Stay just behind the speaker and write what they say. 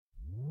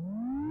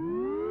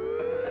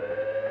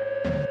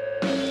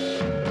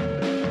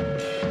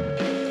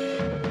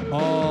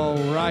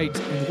night,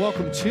 and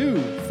welcome to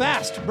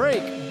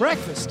Fastbreak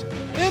Breakfast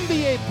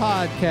NBA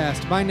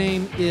Podcast. My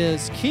name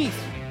is Keith,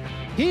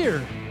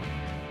 here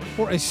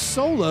for a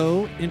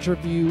solo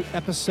interview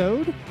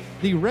episode.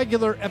 The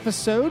regular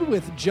episode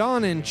with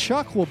John and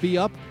Chuck will be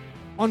up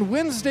on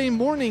Wednesday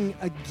morning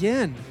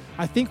again.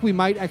 I think we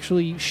might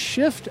actually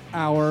shift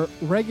our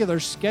regular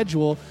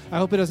schedule. I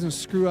hope it doesn't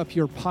screw up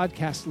your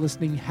podcast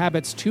listening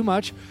habits too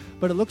much,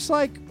 but it looks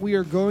like we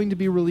are going to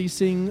be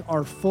releasing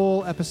our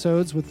full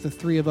episodes with the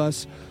three of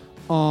us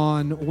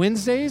on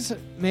Wednesdays,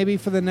 maybe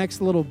for the next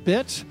little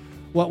bit.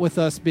 What with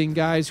us being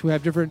guys who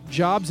have different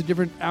jobs at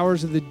different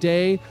hours of the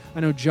day. I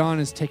know John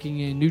is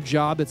taking a new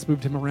job that's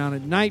moved him around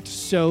at night,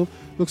 so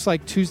looks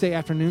like Tuesday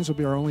afternoons will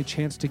be our only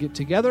chance to get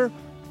together.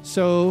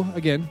 So,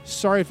 again,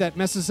 sorry if that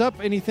messes up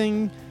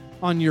anything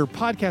on your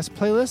podcast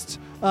playlists.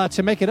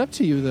 To make it up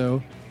to you,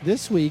 though,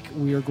 this week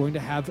we are going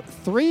to have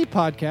 3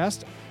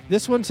 podcasts.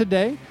 This one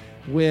today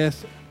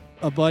with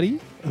a buddy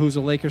who's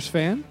a Lakers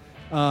fan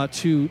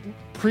to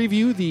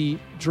preview the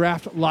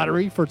draft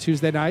lottery for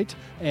Tuesday night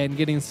and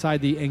get inside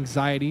the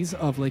anxieties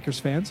of Lakers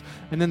fans.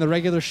 And then the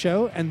regular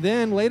show. And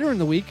then later in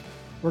the week,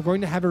 we're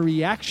going to have a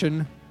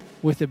reaction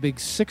with a big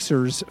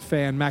Sixers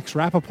fan, Max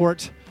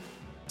Rappaport,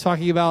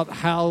 talking about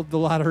how the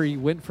lottery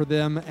went for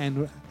them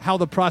and how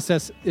the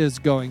process is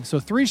going. So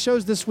 3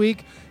 shows this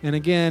week. And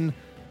again,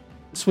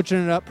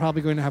 switching it up,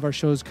 probably going to have our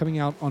shows coming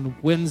out on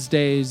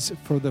Wednesdays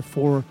for the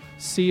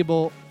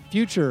foreseeable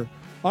future.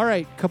 All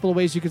right, a couple of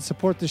ways you can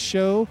support the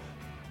show.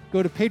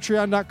 Go to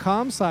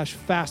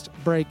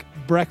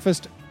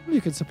patreon.com/fastbreakbreakfast.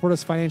 You can support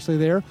us financially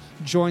there.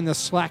 Join the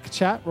Slack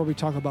chat where we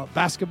talk about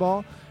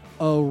basketball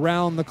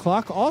around the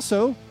clock.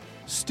 Also,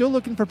 still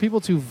looking for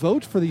people to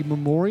vote for the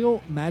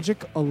Memorial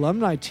Magic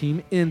alumni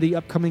team in the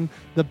upcoming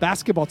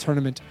basketball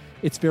tournament.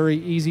 It's very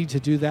easy to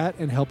do that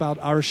and help out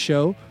our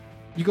show.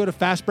 You go to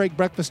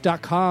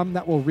fastbreakbreakfast.com.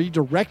 That will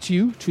redirect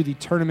you to the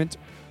tournament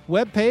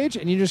webpage,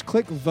 and you just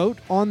click vote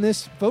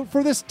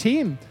for this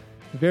team.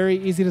 Very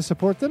easy to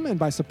support them, and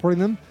by supporting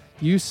them,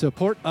 you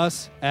support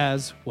us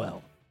as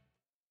well.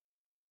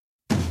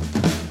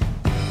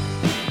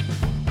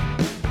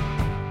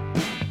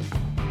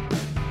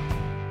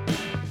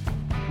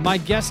 My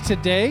guest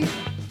today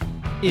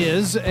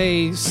is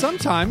a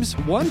sometimes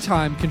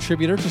one-time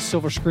contributor to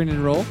Silver Screen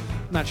and Roll.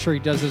 I'm not sure he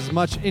does it as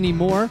much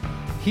anymore.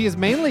 He is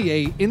mainly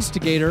a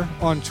instigator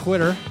on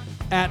Twitter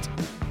at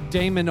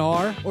Damon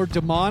R or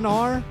Damon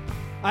R.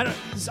 Okay.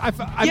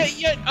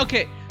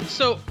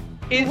 So,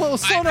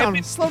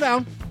 slow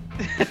down.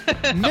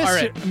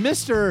 Right.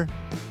 Mr.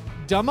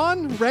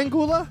 Damon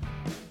Rangula.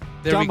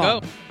 There we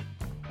go.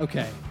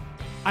 Okay,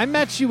 I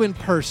met you in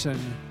person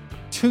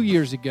 2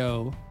 years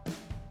ago.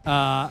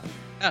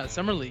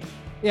 Summer League.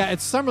 Yeah,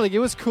 it's Summer League. It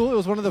was cool. It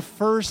was one of the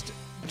first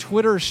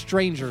Twitter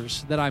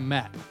strangers that I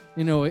met.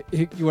 You know,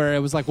 where it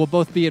was like, we'll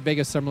both be at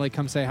Vegas Summer League.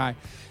 Come say hi.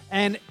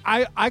 And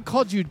I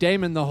called you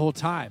Damon the whole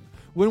time.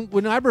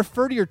 When I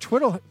refer to your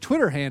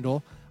Twitter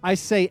handle, I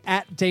say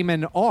at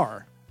Damon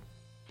R.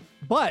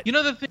 But you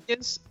know the thing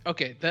is,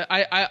 okay,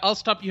 I'll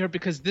stop you here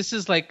because this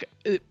is like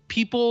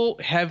people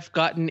have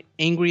gotten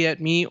angry at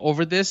me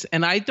over this,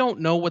 and I don't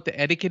know what the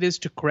etiquette is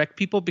to correct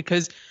people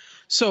because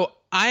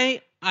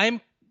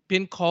I'm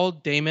been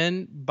called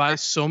Damon by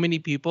so many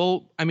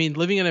people. I mean,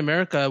 living in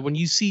America, when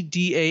you see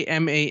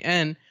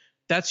DAMAN,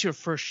 that's your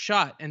first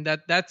shot, and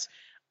that's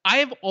I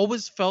have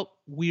always felt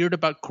weird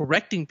about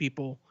correcting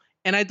people,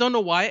 and I don't know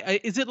why.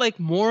 Is it like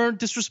more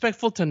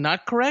disrespectful to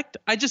not correct?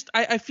 I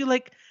feel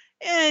like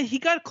he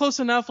got close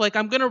enough. Like,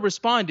 I'm gonna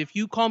respond. If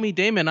you call me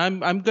Damon,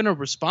 I'm gonna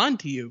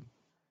respond to you.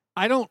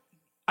 I don't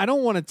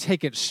want to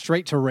take it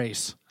straight to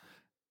race.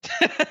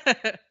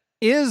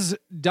 Is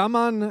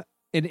Daman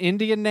an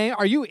Indian name?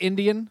 Are you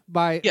Indian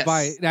by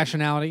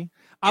nationality? Yes,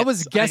 I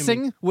was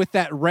guessing with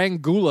that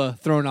Rangula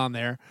thrown on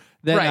there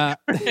that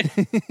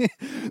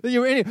that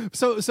you were Indian.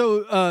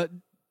 So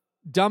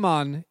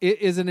Daman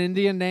is an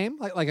Indian name,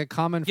 like a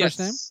common first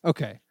name.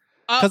 Okay.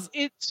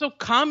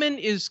 Common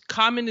is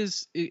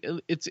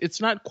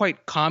it's not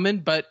quite common,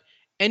 but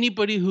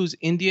anybody who's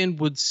Indian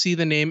would see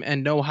the name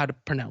and know how to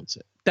pronounce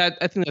it. I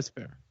think that's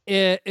fair.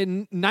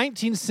 In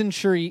 19th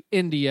century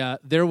India,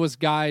 there was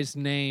guys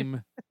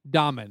named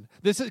Daman.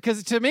 This is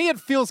because to me it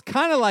feels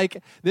kind of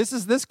like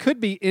this could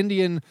be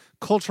Indian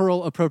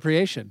cultural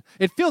appropriation.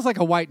 It feels like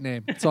a white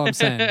name. That's all I'm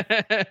saying.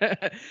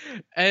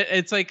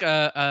 It's like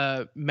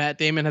Matt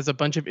Damon has a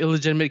bunch of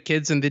illegitimate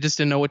kids and they just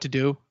didn't know what to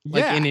do.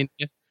 Like in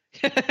India.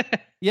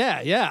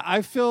 Yeah.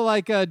 I feel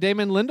like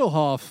Damon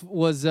Lindelof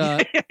was.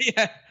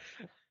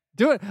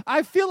 Do it.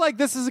 I feel like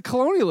this is a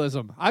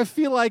colonialism. I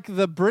feel like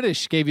the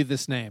British gave you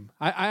this name.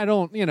 I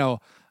don't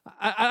want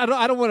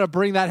to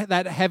bring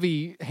that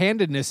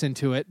heavy-handedness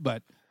into it,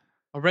 but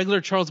a regular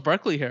Charles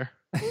Barkley here.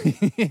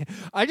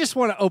 I just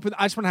want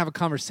to have a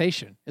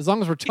conversation. As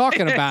long as we're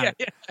talking about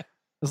it.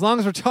 As long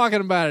as we're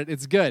talking about it,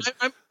 it's good.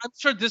 I'm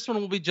sure this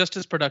one will be just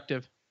as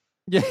productive.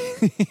 Yeah.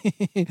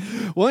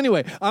 Well,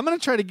 anyway, I'm going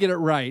to try to get it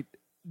right.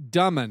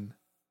 Daman.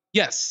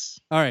 Yes.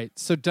 All right.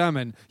 So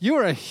Daman, you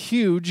are a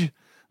huge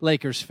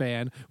Lakers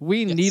fan.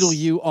 We needle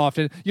you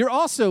often. You're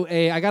also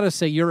I got to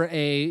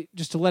say,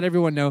 just to let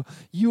everyone know,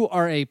 you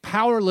are a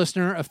power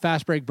listener of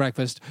Fast Break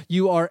Breakfast.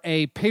 You are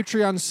a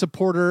Patreon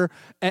supporter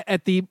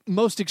at the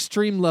most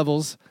extreme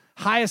levels,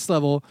 highest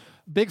level,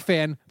 big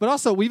fan. But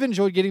also, we've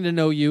enjoyed getting to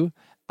know you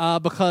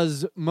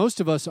because most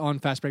of us on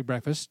Fast Break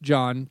Breakfast,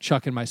 John,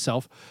 Chuck, and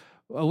myself,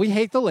 we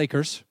hate the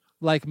Lakers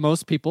like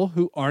most people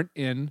who aren't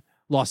in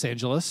Los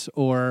Angeles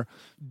or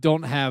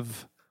don't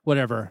have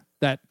whatever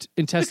that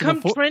intestinal.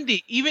 It's become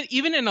trendy.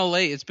 Even in LA,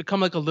 it's become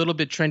like a little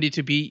bit trendy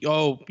to be,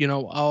 oh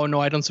no,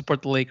 I don't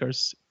support the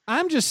Lakers.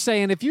 I'm just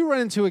saying, if you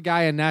run into a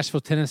guy in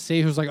Nashville,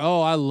 Tennessee, who's like,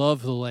 "Oh, I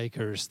love the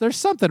Lakers," there's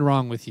something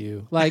wrong with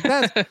you. Like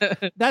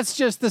that's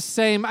just the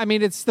same. I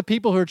mean, it's the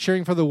people who are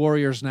cheering for the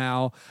Warriors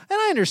now, and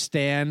I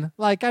understand.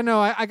 Like, I know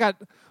I got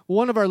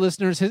one of our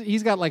listeners.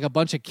 He's got like a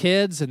bunch of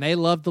kids, and they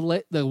love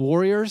the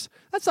Warriors.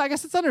 I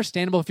guess it's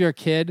understandable if you're a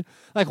kid.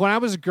 Like when I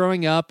was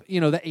growing up, the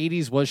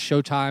 '80s was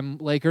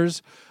Showtime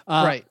Lakers,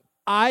 right?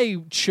 I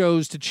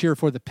chose to cheer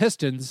for the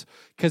Pistons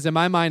because in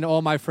my mind,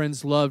 all my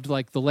friends loved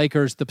like the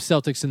Lakers, the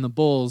Celtics, and the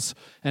Bulls,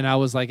 and I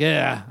was like,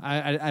 yeah,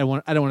 I don't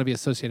want to be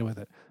associated with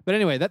it. But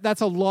anyway, that's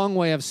a long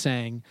way of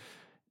saying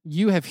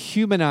you have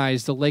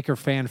humanized the Laker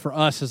fan for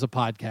us as a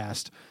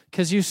podcast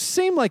because you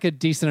seem like a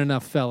decent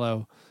enough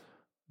fellow.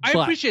 I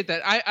appreciate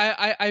that.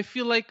 I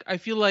feel like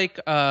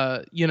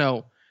that's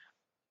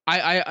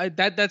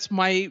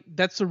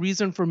the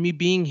reason for me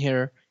being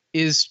here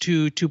is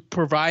to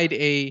provide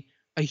a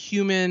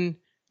human,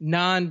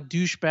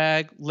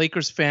 non-douchebag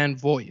Lakers fan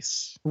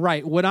voice.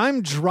 Right. When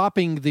I'm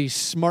dropping the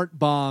smart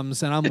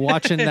bombs and I'm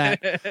watching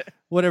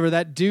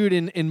that dude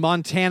in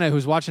Montana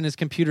who's watching his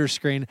computer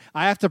screen,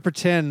 I have to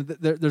pretend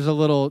that there's a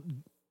little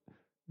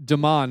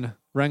Damon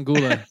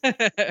Rangula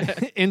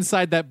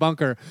inside that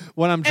bunker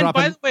when I'm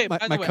dropping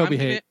my Kobe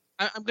hate.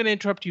 I'm going to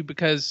interrupt you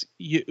because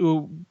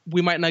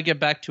we might not get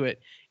back to it.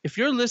 If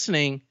you're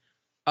listening,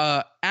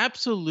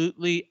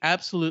 absolutely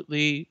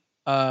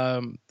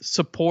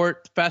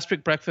support Fast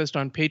Break Breakfast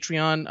on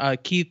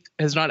Patreon. Keith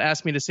has not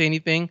asked me to say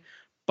anything,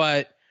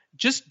 but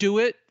just do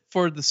it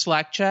for the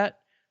Slack chat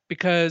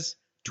because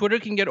Twitter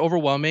can get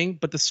overwhelming,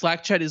 but the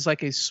Slack chat is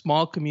like a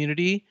small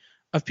community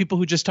of people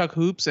who just talk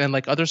hoops and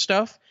like other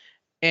stuff.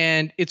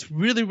 And it's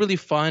really, really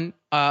fun.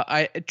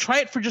 I try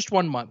it for just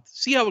 1 month.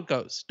 See how it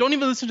goes. Don't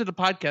even listen to the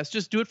podcast.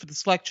 Just do it for the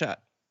Slack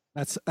chat.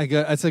 That's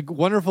a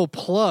wonderful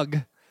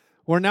plug.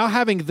 We're now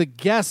having the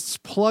guests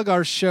plug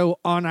our show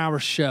on our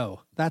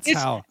show.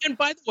 How. And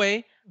by the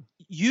way,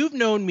 you've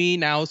known me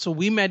now, so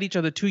we met each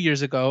other 2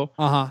 years ago.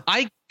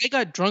 I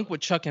got drunk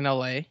with Chuck in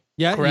LA.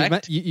 Yeah,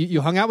 correct.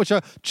 You hung out with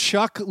Chuck.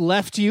 Chuck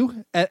left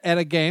you at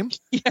a game.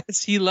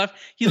 Yes, he left.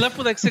 He left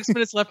with like 6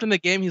 minutes left in the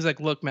game. He's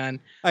like, "Look, man,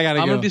 I'm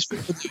gonna be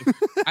straight with you.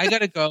 I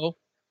gotta go.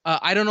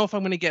 I don't know if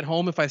I'm gonna get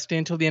home if I stay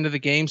until the end of the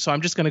game, so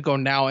I'm just gonna go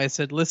now." I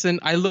said, "Listen,"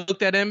 I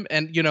looked at him,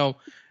 and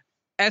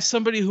as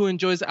somebody who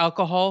enjoys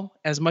alcohol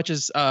as much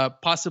as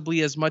possibly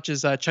as much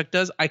as Chuck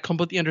does, I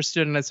completely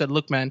understood, and I said,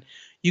 "Look, man,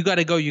 you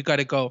gotta go. You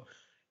gotta go."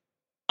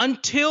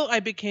 Until I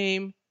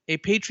became a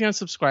Patreon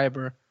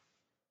subscriber,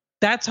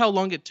 that's how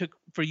long it took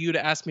for you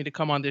to ask me to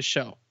come on this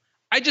show.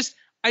 I just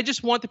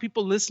want the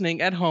people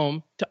listening at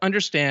home to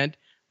understand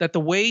that the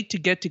way to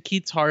get to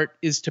Keith's heart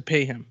is to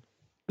pay him.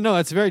 No,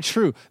 that's very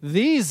true.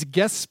 These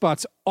guest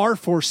spots are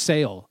for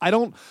sale.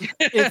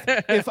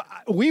 If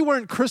we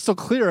weren't crystal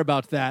clear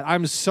about that,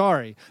 I'm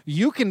sorry.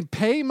 You can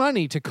pay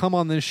money to come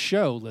on this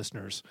show,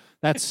 listeners.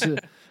 That's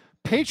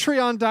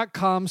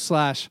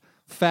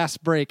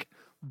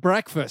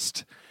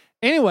patreon.com/fastbreakbreakfast.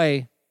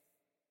 Anyway.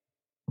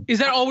 Is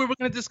that all we were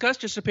going to discuss?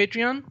 Just a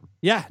Patreon?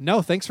 Yeah.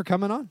 No, thanks for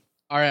coming on.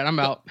 All right, I'm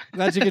out.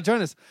 Glad you could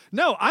join us.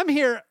 No, I'm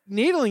here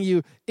needling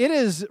you. It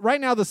is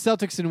right now the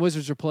Celtics and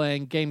Wizards are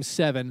playing Game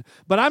 7,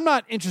 but I'm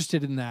not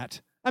interested in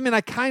that. I mean, I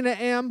kind of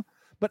am,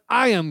 but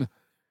I am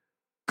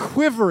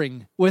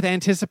quivering with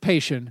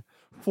anticipation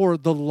for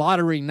the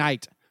lottery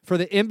night, for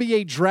the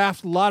NBA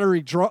draft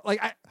lottery draw.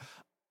 Like,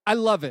 I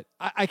love it.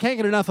 I can't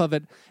get enough of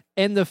it.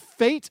 And the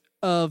fate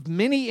of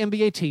many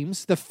NBA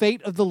teams, the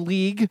fate of the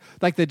league,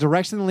 like the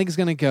direction the league is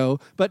going to go,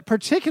 but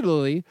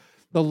particularly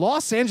the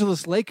Los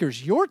Angeles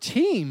Lakers, your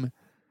team,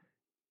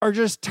 are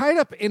just tied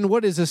up in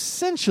what is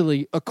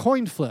essentially a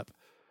coin flip.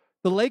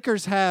 The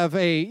Lakers have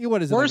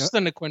worse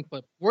than a coin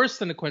flip. Worse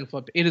than a coin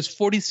flip. It is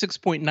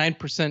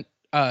 46.9%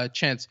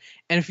 chance.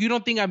 And if you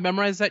don't think I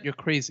memorized that, you're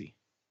crazy.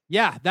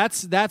 Yeah,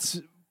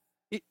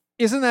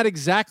 isn't that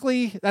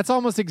exactly? That's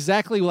almost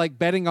exactly like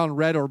betting on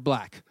red or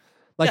black.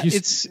 Like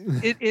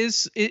it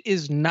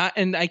is not.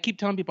 And I keep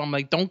telling people, I'm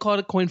like, don't call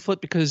it a coin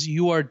flip because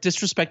you are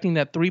disrespecting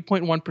that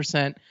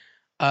 3.1%.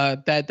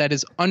 That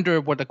is under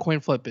what a coin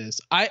flip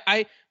is.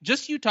 I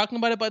just you talking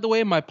about it, by the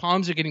way, my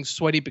palms are getting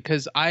sweaty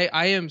because I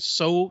am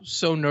so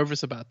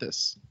nervous about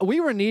this.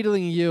 We were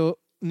needling you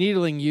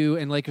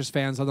and Lakers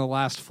fans on the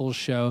last full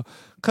show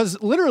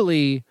because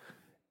literally,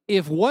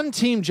 if one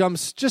team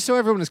jumps, just so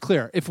everyone is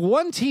clear, if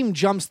one team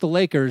jumps the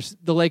Lakers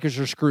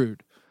are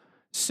screwed.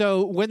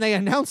 So when they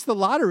announce the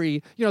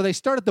lottery, they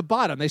start at the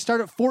bottom. They start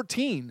at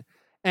 14,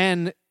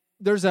 and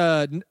there's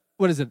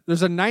what is it?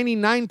 There's a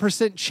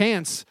 99%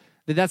 chance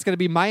that that's going to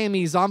be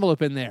Miami's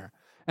envelope in there.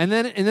 And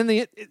then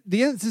the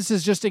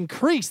instances just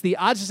increase. The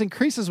odds just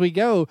increase as we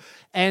go.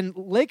 And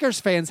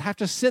Lakers fans have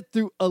to sit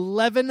through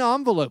 11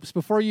 envelopes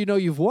before you know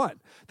you've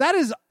won. That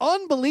is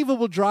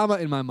unbelievable drama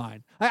in my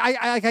mind.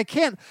 I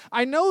can't.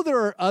 I know there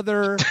are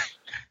other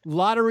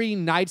lottery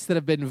nights that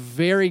have been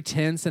very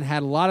tense and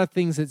had a lot of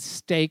things at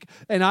stake.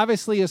 And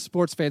obviously, as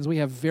sports fans, we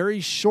have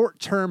very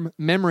short-term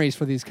memories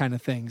for these kind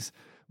of things.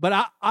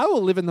 But I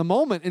will live in the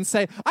moment and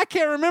say, I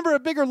can't remember a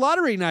bigger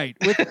lottery night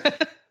with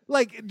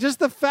like just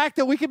the fact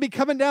that we could be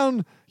coming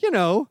down,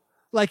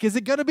 like, is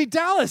it going to be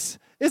Dallas?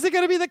 Is it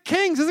going to be the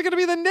Kings? Is it going to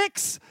be the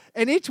Knicks?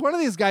 And each one of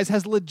these guys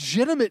has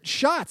legitimate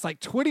shots, like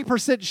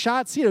 20%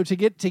 shots, to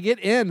get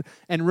in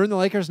and ruin the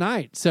Lakers'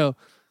 night. So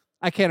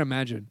I can't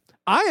imagine.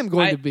 I'm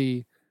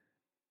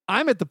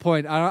at the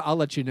point, I'll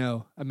let you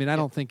know. I mean, I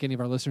don't think any of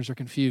our listeners are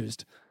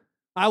confused.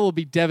 I will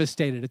be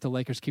devastated if the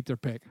Lakers keep their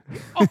pick.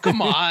 Oh,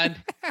 come on.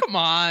 Come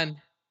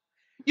on.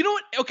 You know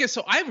what? Okay,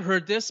 so I've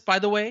heard this, by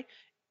the way,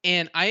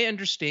 and I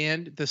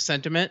understand the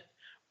sentiment,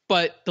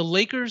 but the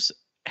Lakers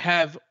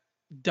have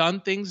done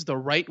things the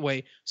right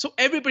way. So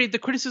the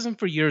criticism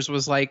for years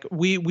was like,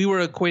 we were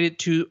equated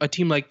to a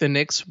team like the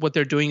Knicks. What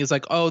they're doing is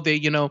like, oh,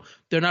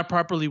 they're not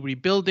properly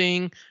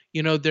rebuilding.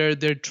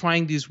 They're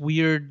trying these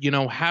weird,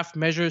 half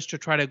measures to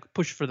try to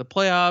push for the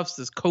playoffs,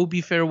 this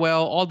Kobe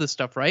farewell, all this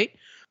stuff, right?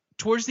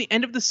 Towards the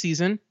end of the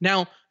season,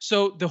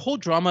 so the whole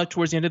drama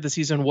towards the end of the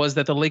season was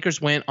that the Lakers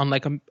went on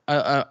like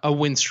a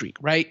win streak,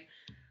 right?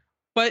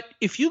 But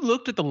if you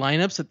looked at the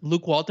lineups that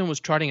Luke Walton was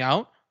trotting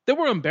out, they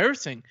were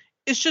embarrassing.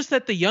 It's just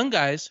that the young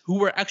guys who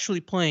were actually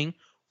playing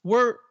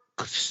were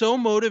so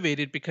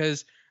motivated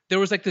because there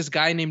was like this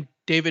guy named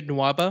David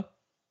Nwaba.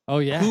 Oh,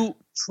 yeah. Who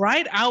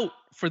tried out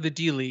for the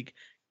D-League,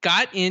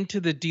 got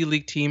into the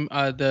D-League team,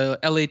 the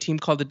LA team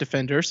called the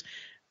Defenders.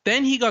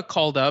 Then he got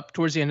called up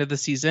towards the end of the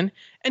season,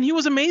 and he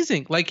was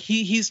amazing. Like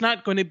he's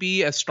not going to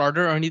be a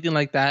starter or anything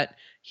like that.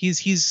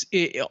 He's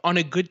on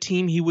a good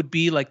team. He would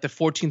be like the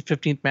 14th,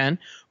 15th man.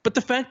 But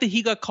the fact that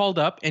he got called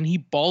up and he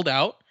balled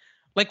out,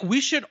 like we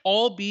should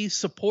all be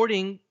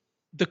supporting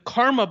the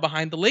karma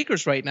behind the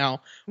Lakers right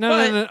now. No.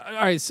 All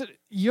right, so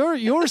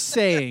you're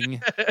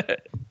saying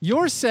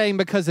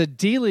because a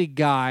D-League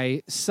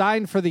guy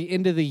signed for the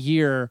end of the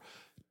year,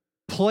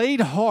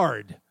 played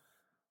hard.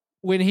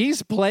 When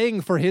he's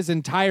playing for his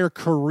entire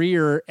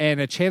career and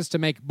a chance to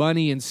make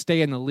money and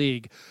stay in the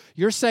league,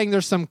 you're saying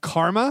there's some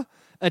karma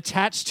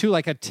attached to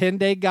like a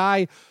 10-day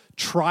guy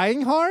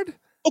trying hard?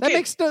 Okay.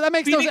 That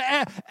makes no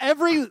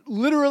sense.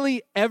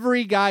 Literally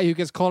every guy who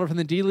gets called up from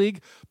the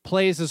D-League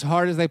plays as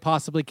hard as they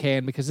possibly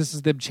can because this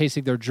is them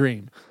chasing their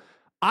dream.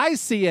 I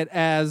see it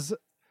as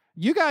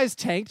you guys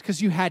tanked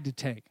because you had to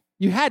tank.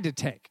 You had to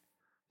tank.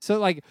 So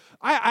like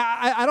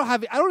I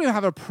don't even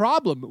have a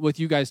problem with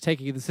you guys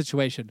taking the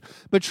situation,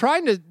 but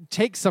trying to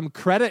take some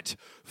credit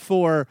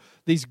for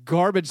these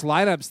garbage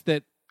lineups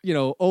that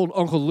old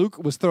Uncle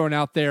Luke was throwing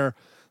out there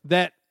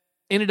that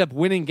ended up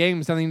winning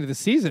games at the end of the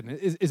season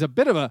is a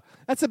bit of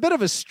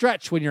a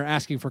stretch when you're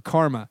asking for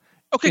karma.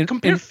 Okay,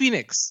 compare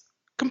Phoenix.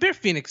 Compare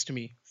Phoenix to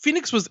me.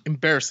 Phoenix was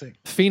embarrassing.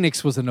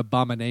 Phoenix was an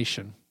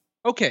abomination.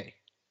 Okay.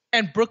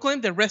 And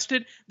Brooklyn, they're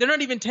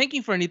not even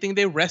tanking for anything.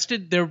 They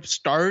rested their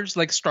starters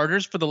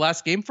for the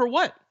last game for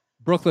what?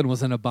 Brooklyn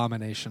was an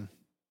abomination.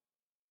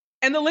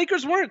 And the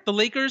Lakers weren't. The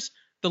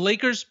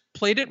Lakers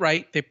played it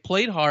right. They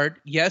played hard.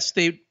 Yes,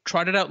 they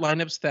trotted out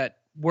lineups that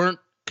weren't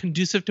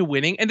conducive to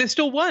winning, and they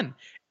still won.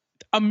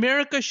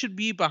 America should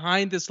be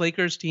behind this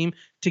Lakers team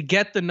to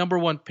get the number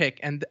one pick,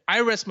 and I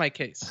rest my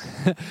case.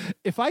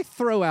 If I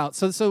throw out,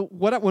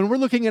 when we're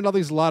looking at all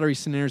these lottery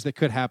scenarios that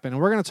could happen,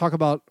 and we're going to talk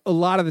about a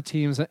lot of the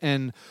teams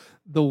and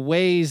the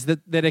ways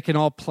that it can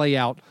all play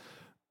out.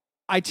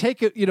 I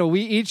take it,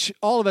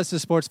 all of us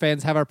as sports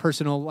fans have our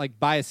personal like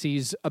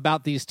biases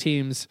about these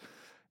teams.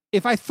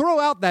 If I throw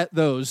out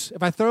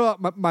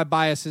my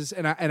biases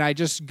and I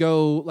just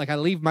go like I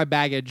leave my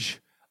baggage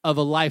of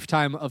a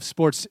lifetime of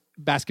sports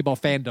basketball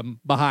fandom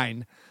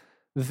behind,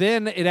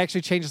 then it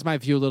actually changes my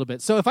view a little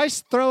bit. So if I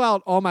throw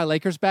out all my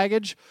Lakers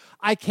baggage,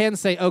 I can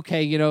say,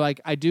 okay,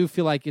 I do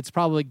feel like it's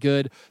probably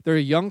good. They're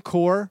a young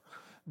core.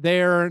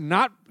 They're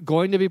not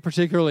going to be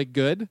particularly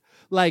good.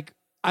 Like,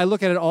 I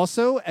look at it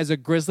also as a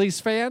Grizzlies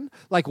fan,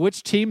 like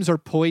which teams are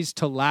poised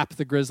to lap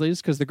the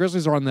Grizzlies, because the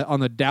Grizzlies are on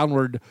the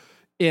downward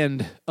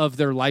end of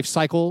their life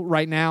cycle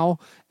right now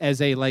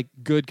as a like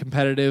good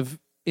competitive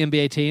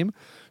NBA team.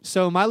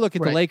 So my look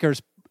at the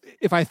Lakers,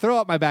 if I throw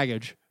out my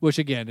baggage, which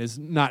again is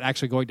not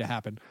actually going to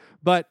happen,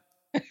 but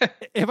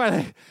if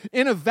I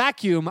in a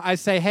vacuum, I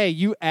say, hey,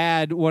 you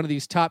add one of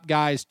these top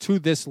guys to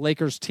this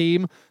Lakers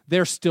team,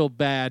 they're still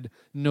bad,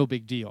 no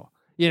big deal.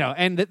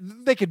 And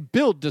they could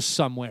build to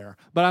somewhere.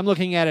 But I'm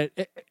looking at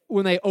it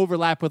when they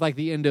overlap with like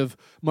the end of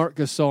Marc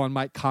Gasol and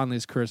Mike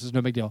Conley's careers, is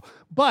no big deal.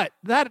 But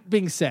that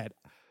being said,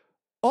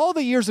 all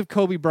the years of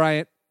Kobe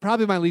Bryant,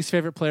 probably my least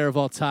favorite player of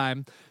all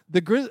time, the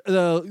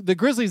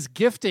Grizzlies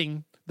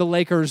gifting the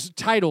Lakers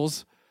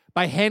titles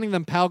by handing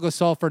them Pau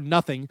Gasol for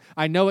nothing.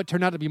 I know it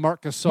turned out to be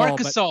Marc Gasol. Marc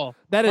Gasol.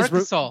 That is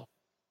Marc Gasol.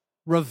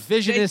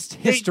 revisionist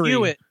history. They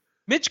knew it.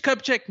 Mitch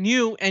Kupchak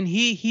knew, and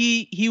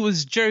he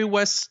was Jerry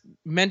West's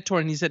mentor,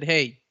 and he said,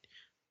 "Hey,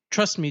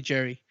 trust me,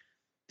 Jerry.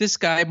 This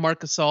guy,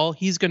 Marc Gasol,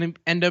 he's going to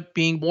end up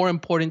being more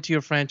important to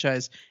your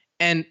franchise."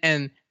 And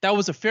that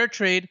was a fair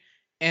trade,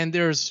 and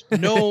there's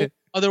no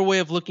other way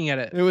of looking at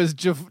it. It was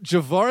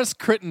Javaris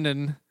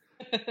Crittenden.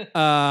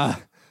 I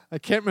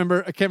can't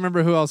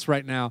remember who else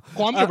right now.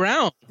 Kwame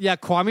Brown. Yeah,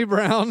 Kwame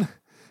Brown.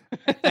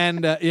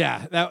 And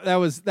that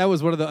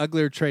was one of the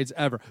uglier trades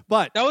ever.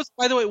 But that was,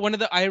 by the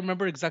way, I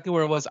remember exactly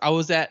where it was. I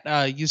was at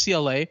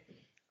UCLA.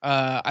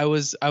 I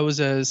was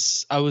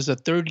a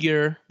third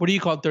year. What do you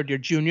call it? Third year?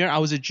 Junior. I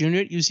was a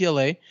junior at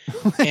UCLA,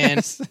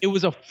 and it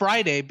was a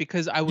Friday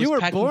because I was. You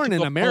were born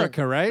in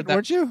America, right?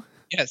 Weren't you?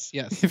 Yes.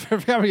 If you're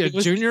a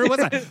junior,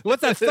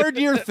 what's that third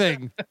year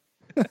thing?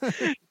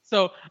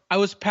 So I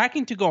was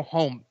packing to go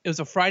home. It was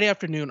a Friday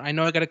afternoon. I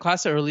know I got a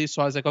class early,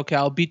 so I was like, okay,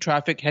 I'll beat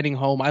traffic heading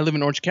home. I live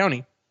in Orange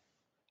County.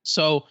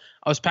 So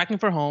I was packing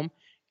for home,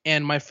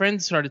 and my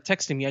friends started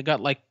texting me. I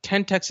got like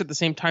 10 texts at the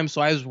same time,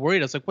 so I was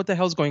worried. I was like, what the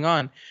hell's going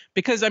on?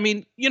 Because, I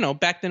mean,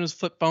 back then it was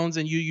flip phones,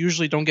 and you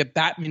usually don't get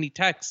that many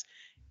texts.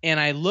 And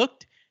I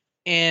looked,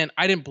 and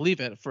I didn't believe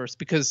it at first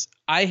because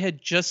I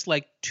had just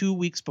like 2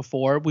 weeks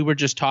before, we were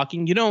just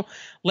talking,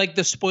 like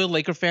the spoiled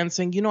Laker fans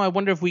saying, I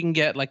wonder if we can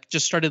get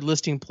just started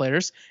listing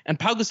players. And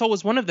Pau Gasol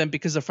was one of them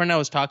because the friend I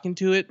was talking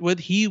to it with,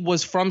 he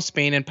was from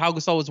Spain, and Pau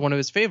Gasol was one of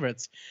his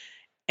favorites.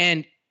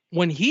 And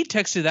when he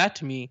texted that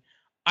to me,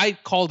 I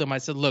called him. I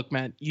said, look,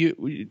 man,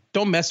 you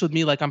don't mess with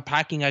me. Like, I'm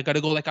packing. I got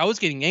to go. Like, I was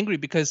getting angry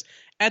because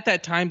at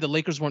that time the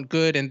Lakers weren't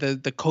good, and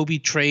the Kobe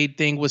trade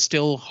thing was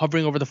still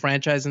hovering over the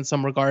franchise in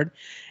some regard.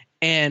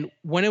 And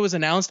when it was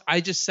announced, I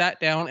just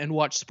sat down and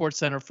watched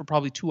SportsCenter for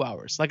probably 2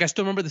 hours. Like, I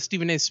still remember the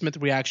Stephen A. Smith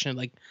reaction,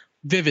 like,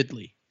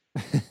 vividly.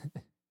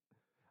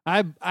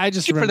 I just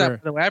Thank you remember. for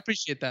that, by the way. I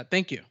appreciate that.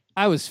 Thank you.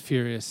 I was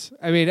furious.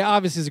 I mean,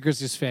 obviously as a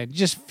Grizzlies fan,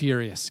 just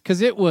furious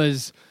because it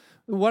was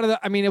one of the.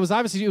 I mean, it was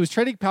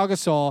trading Pau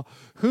Gasol,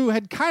 who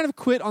had kind of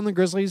quit on the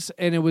Grizzlies,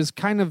 and it was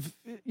kind of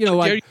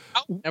I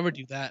would never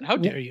do that. How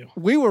dare you?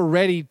 We were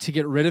ready to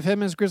get rid of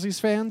him as Grizzlies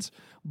fans,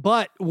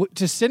 but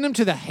to send him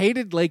to the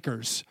hated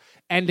Lakers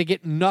and to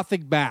get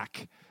nothing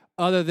back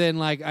other than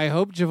like, I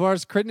hope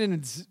Javaris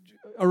Crittenden is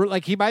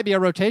like, he might be a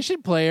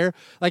rotation player.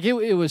 Like,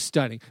 it was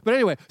stunning. But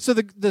anyway, so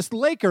this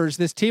Lakers,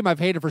 this team I've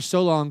hated for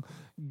so long,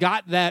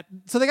 got that.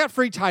 So they got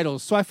free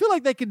titles. So I feel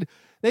like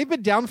they've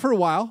been down for a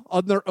while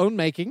on their own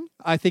making.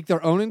 I think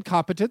their own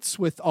incompetence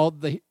with all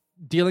the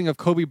dealing of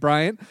Kobe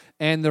Bryant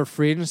and their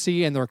free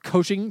agency and their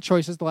coaching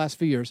choices the last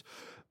few years.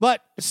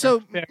 But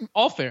so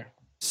all fair.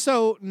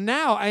 So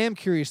now I am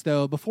curious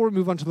though, before we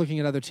move on to looking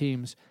at other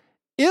teams,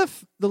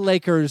 if the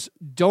Lakers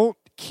don't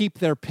keep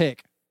their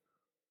pick,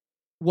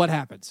 what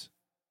happens?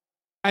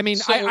 I mean,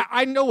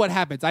 I know what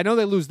happens. I know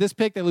they lose this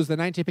pick, they lose the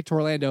 19th pick to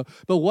Orlando,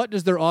 but what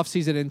does their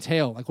offseason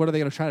entail? Like, what are they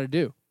going to try to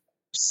do?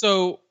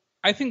 So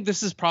I think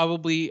this is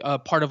probably a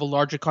part of a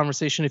larger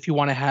conversation if you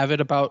want to have it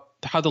about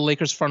how the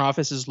Lakers front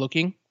office is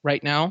looking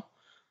right now.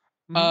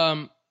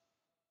 Mm-hmm.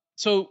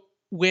 So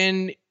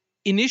when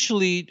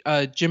initially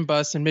Jim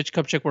Buss and Mitch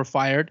Kupchak were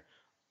fired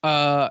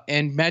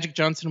and Magic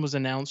Johnson was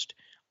announced,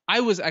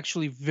 I was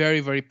actually very,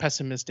 very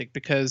pessimistic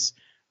because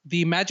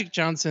the Magic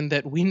Johnson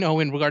that we know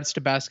in regards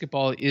to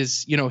basketball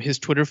is, his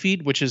Twitter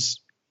feed, which is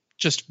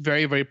just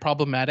very, very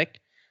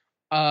problematic.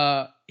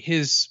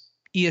 His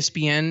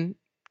ESPN,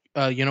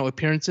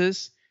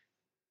 appearances,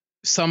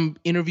 some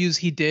interviews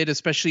he did,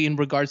 especially in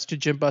regards to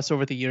Jim Buss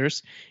over the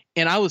years.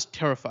 And I was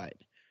terrified.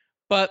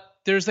 But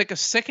there's like a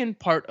second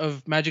part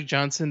of Magic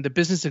Johnson, the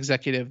business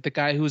executive, the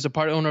guy who is a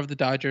part owner of the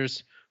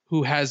Dodgers,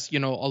 who has, a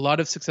lot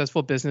of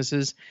successful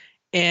businesses.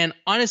 And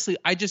honestly,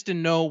 I just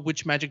didn't know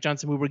which Magic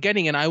Johnson we were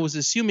getting. And I was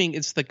assuming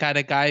it's the kind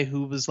of guy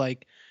who was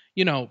like,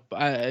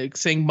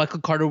 saying Michael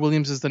Carter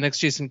Williams is the next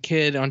Jason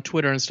Kidd on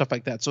Twitter and stuff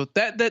like that. So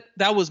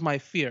that was my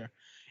fear.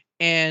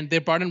 And they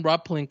brought in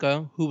Rob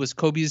Pelinka, who was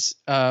Kobe's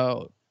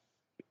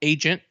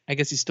agent. I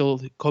guess he's still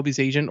Kobe's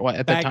agent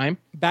at that time.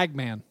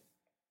 Bagman.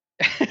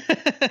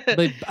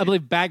 I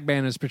believe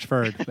Bagman is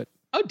preferred. But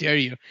how dare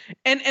you?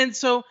 And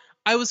so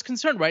I was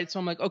concerned, right? So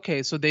I'm like,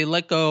 okay, so they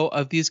let go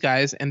of these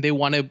guys and they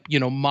want to,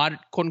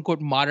 quote unquote,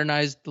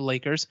 modernize the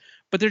Lakers,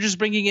 but they're just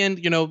bringing in,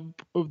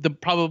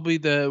 probably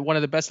one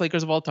of the best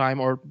Lakers of all time,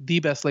 or the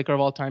best Laker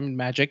of all time in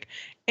Magic,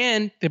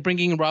 and they're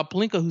bringing in Rob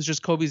Pelinka, who's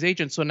just Kobe's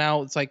agent. So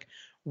now it's like,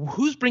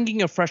 who's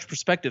bringing a fresh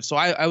perspective? So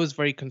I was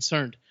very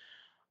concerned.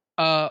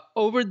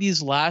 Over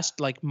these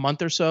last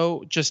month or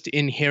so, just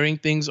in hearing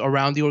things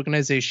around the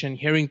organization,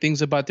 hearing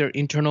things about their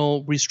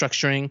internal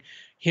restructuring,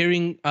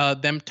 hearing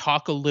them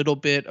talk a little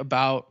bit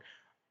about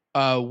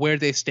where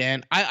they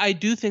stand, I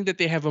do think that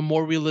they have a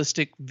more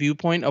realistic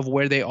viewpoint of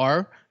where they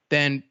are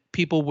than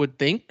people would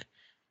think.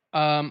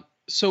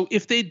 So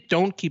if they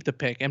don't keep the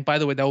pick, and by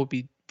the way, that would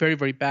be very,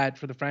 very bad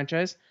for the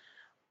franchise,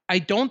 I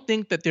don't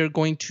think that they're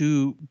going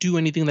to do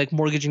anything like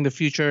mortgaging the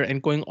future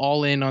and going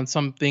all in on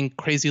something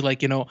crazy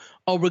like, we're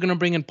going to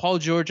bring in Paul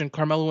George and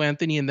Carmelo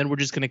Anthony and then we're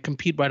just going to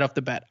compete right off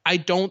the bat. I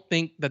don't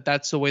think that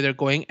that's the way they're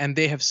going. And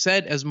they have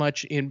said as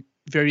much in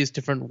various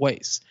different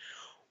ways.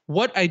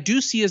 What I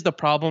do see as the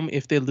problem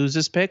if they lose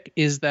this pick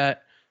is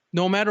that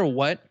no matter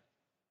what,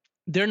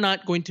 they're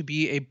not going to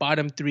be a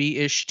bottom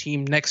 3-ish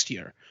team next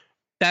year.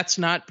 That's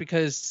not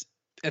because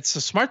it's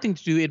a smart thing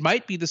to do. It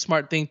might be the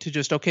smart thing to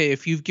just, okay,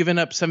 if you've given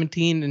up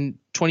 17 and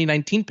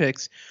 2019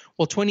 picks,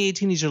 well,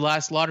 2018 is your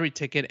last lottery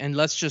ticket, and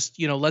let's just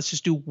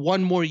do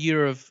one more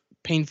year of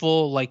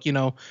painful, like,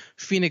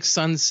 Phoenix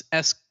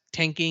Suns-esque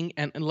tanking,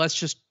 and let's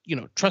just,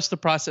 trust the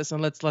process,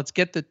 and let's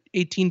get the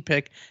 18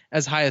 pick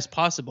as high as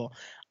possible.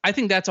 I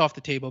think that's off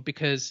the table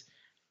because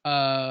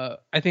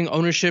I think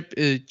ownership,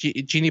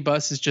 Jeannie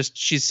Buss is just,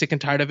 she's sick and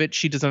tired of it.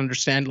 She doesn't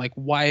understand, like,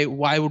 why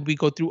would we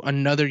go through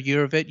another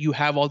year of it? You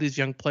have all these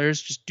young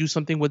players, just do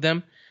something with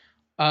them.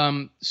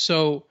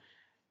 So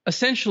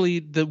essentially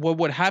what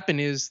would happen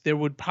is there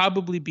would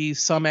probably be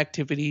some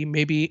activity.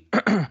 Maybe,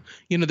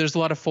 there's a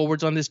lot of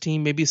forwards on this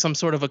team, maybe some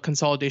sort of a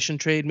consolidation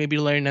trade, maybe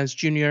Larry Nance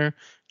Jr.,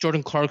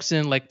 Jordan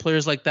Clarkson, like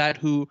players like that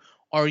who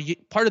are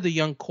part of the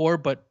young core,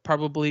 but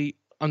probably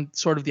on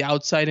sort of the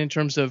outside in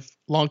terms of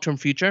long-term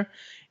future,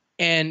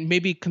 and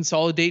maybe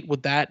consolidate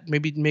with that,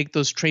 maybe make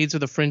those trades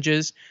of the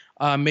fringes,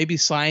 maybe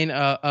sign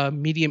a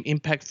medium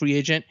impact free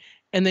agent.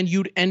 And then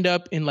you'd end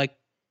up in like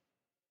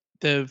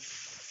the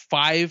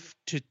 5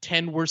 to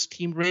 10 worst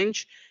team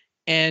range.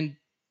 And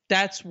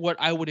that's what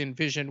I would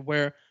envision,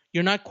 where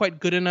you're not quite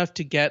good enough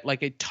to get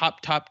like a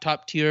top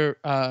tier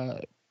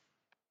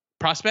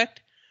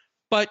prospect,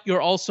 but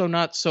you're also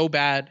not so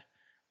bad.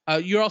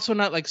 You're also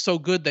not like so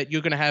good that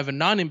you're going to have a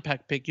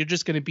non-impact pick. You're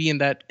just going to be in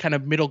that kind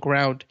of middle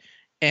ground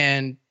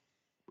and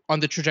on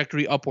the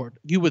trajectory upward.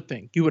 You would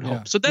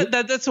hope. So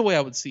that's the way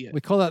I would see it.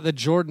 We call that the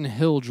Jordan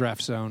Hill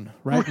draft zone,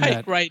 right?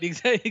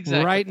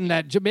 Exactly. Right in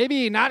that,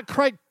 maybe not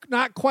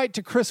quite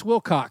to Chris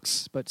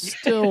Wilcox, but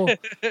still,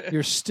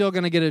 you're still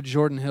going to get a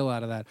Jordan Hill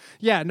out of that.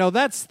 Yeah, no,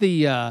 that's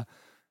the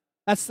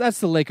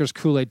Lakers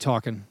Kool-Aid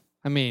talking.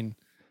 I mean,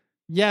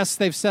 yes,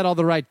 they've said all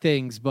the right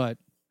things, but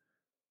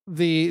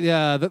the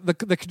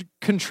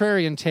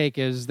contrarian take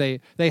is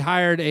they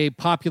hired a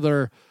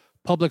popular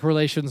public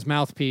relations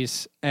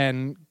mouthpiece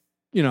and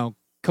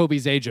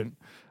Kobe's agent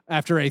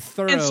after a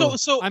thorough, and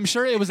so I'm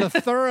sure it was a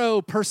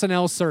thorough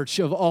personnel search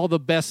of all the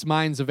best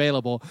minds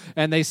available,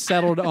 and they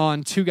settled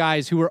on two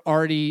guys who were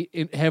already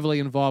heavily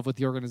involved with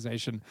the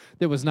organization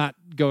that was not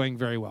going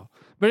very well.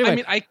 But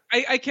anyway, I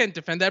mean, I can't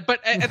defend that, but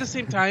at the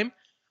same time,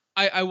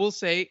 I will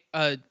say,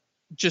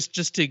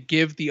 just to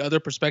give the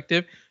other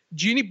perspective,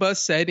 Jeannie Buss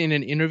said in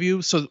an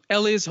interview, so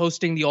LA is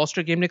hosting the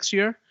All-Star game next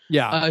year.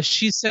 Yeah.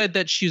 She said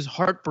that she's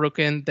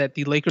heartbroken that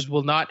the Lakers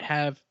will not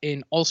have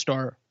an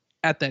All-Star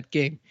at that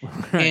game.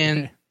 Right.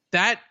 And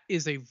that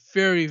is a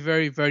very,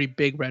 very, very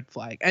big red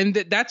flag. And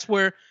that's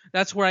where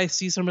I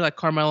see somebody like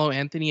Carmelo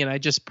Anthony, and I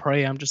just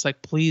pray. I'm just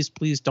like, please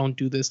don't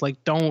do this.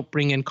 Like, don't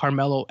bring in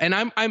Carmelo. And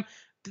I'm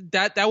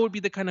that would be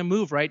the kind of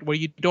move, right, where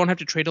you don't have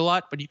to trade a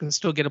lot, but you can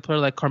still get a player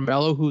like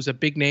Carmelo, who's a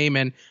big name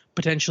and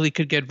potentially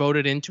could get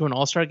voted into an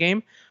All-Star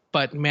game.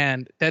 But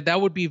man,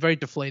 that would be very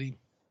deflating.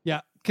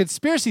 Yeah,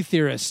 conspiracy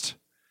theorist.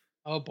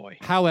 Oh boy.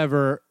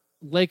 However,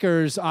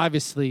 Lakers,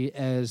 obviously,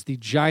 as the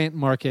giant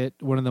market,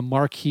 one of the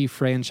marquee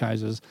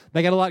franchises,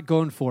 they got a lot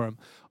going for them.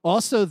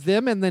 Also,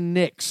 them and the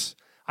Knicks.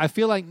 I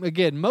feel like,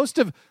 again, most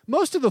of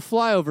the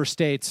flyover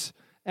states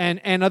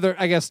and other,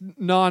 I guess,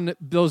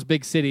 those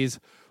big cities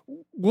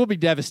will be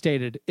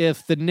devastated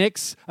if the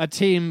Knicks, a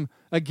team,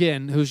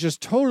 again, who's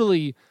just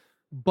totally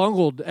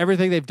bungled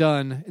everything they've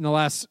done in the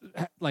last,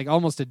 like,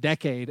 almost a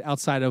decade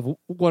outside of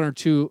one or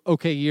two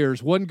okay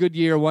years, one good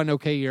year, one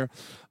okay year.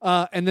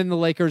 And then the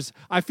Lakers,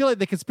 I feel like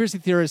the conspiracy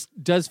theorist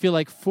does feel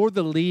like for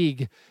the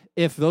league,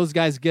 if those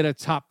guys get a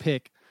top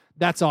pick,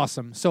 that's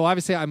awesome. So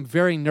obviously I'm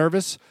very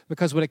nervous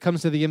because when it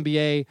comes to the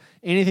NBA,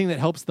 anything that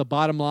helps the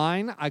bottom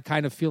line, I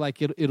kind of feel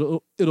like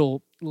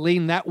it'll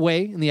lean that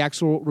way in the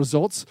actual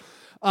results.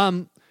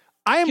 Can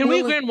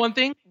we agree on one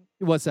thing?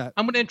 What's that?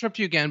 I'm going to interrupt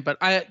you again, but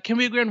can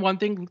we agree on one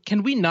thing?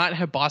 Can we not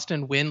have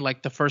Boston win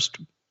like the first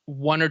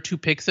one or two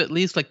picks at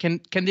least? Like,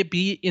 can they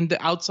be in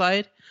the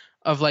outside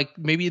of like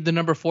maybe the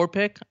number 4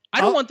 pick?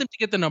 I don't want them to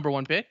get the number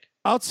 1 pick.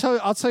 I'll tell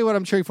you what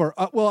I'm cheering for.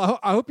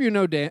 I hope you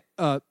know,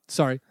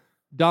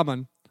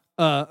 Daman.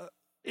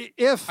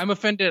 If I'm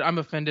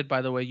offended.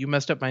 By the way, you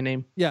messed up my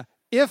name. Yeah,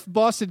 if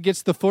Boston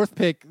gets the 4th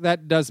pick,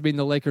 that does mean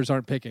the Lakers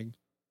aren't picking.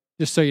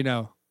 Just so you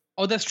know.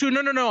 Oh, that's true.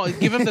 No.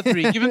 Give him the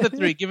 3. Give him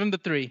the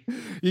 3.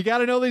 You got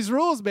to know these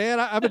rules, man.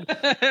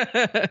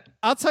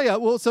 I'll tell you.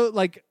 Well, so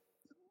like,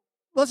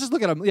 let's just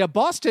look at them. Yeah,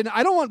 Boston.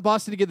 I don't want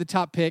Boston to get the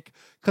top pick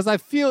because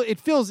it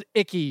feels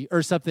icky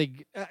or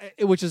something,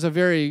 which is a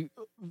very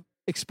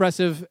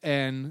expressive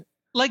and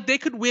like they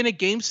could win a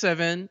game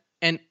 7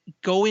 and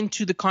go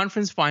into the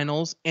conference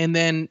finals and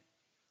then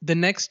the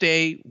next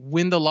day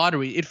win the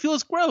lottery. It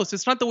feels gross.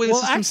 It's not the way the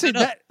system's set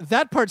up.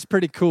 That part's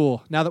pretty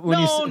cool. Now that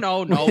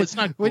no, it's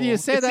not cool. When you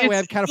say that way,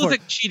 I'm kind of feels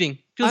like cheating.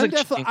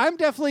 I'm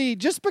definitely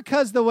just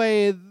because the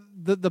way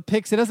the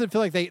picks, it doesn't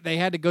feel like they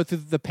had to go through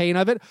the pain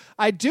of it.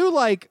 I do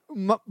like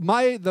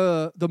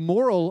the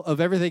moral of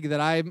everything that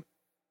I'm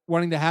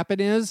wanting to happen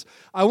is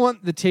I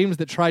want the teams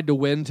that tried to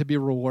win to be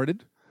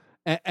rewarded.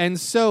 And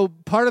so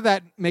part of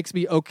that makes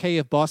me okay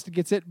if Boston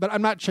gets it, but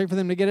I'm not cheering for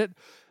them to get it.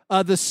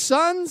 The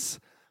Suns,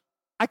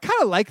 I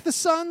kind of like the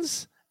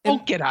Suns. Oh,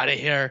 get out of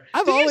here.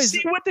 Did you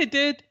see what they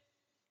did?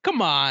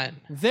 Come on.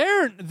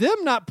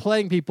 Them not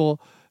playing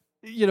people,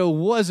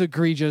 was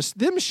egregious.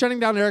 Them shutting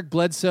down Eric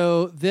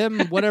Bledsoe, them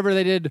whatever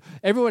they did.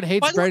 Everyone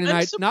hates Brandon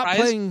Knight, not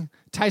playing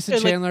Tyson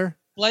Chandler.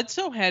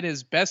 Bledsoe had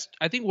his best,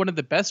 I think one of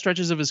the best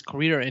stretches of his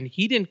career, and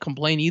he didn't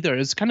complain either.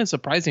 It's kind of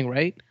surprising,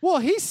 right? Well,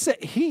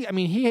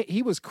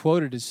 he was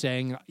quoted as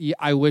saying,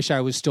 "I wish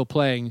I was still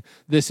playing.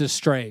 This is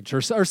strange,"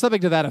 or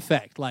something to that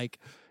effect. Like,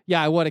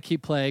 yeah, I want to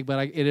keep playing,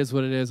 but it is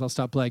what it is. I'll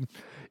stop playing.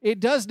 It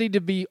does need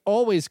to be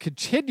always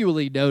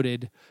continually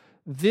noted.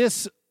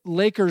 This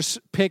Lakers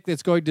pick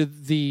that's going to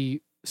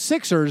the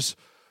Sixers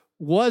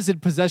was in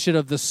possession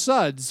of the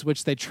Suns,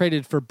 which they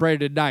traded for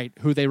Brandon Knight,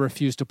 who they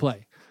refused to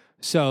play.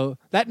 So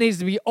that needs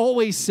to be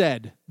always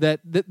said, that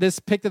this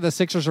pick that the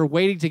Sixers are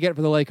waiting to get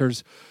for the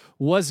Lakers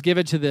was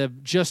given to them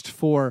just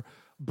for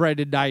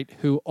Brandon Knight,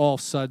 who all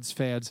Suns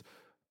fans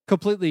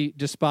completely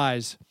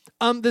despise.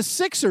 The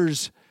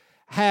Sixers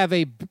have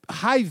a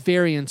high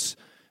variance.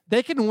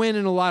 They can win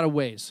in a lot of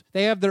ways.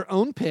 They have their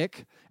own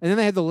pick, and then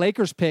they have the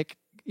Lakers pick.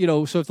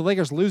 So if the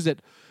Lakers lose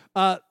it,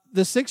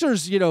 the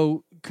Sixers,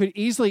 could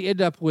easily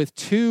end up with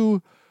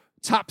 2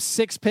 top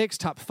 6 picks,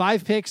 top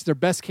 5 picks. Their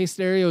best case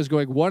scenario is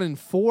going 1 and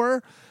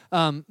 4.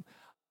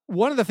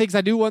 One of the things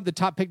I do want the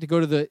top pick to go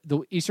to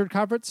the Eastern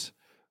Conference,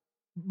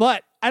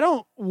 but I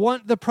don't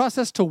want the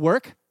process to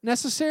work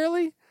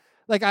necessarily.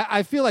 Like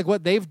I feel like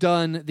what they've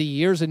done, the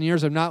years and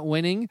years of not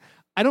winning,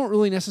 I don't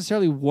really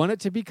necessarily want it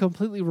to be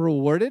completely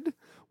rewarded.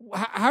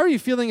 How are you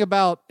feeling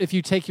about, if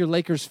you take your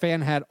Lakers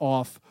fan hat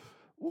off,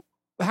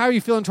 how are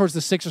you feeling towards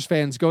the Sixers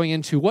fans going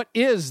into what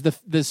is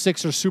the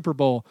Sixers Super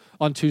Bowl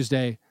on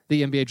Tuesday,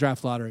 the NBA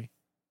draft lottery?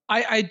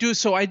 I do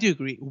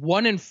agree.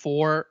 1 and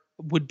 4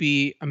 would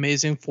be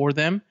amazing for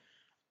them.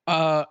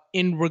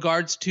 In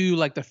regards to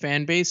like the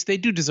fan base, they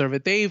do deserve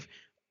it. They've,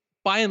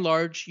 by and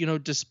large,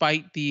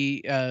 despite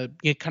the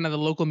kind of the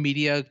local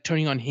media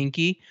turning on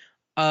Hinkie,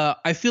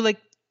 I feel like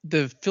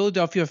the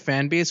Philadelphia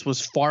fan base was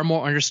far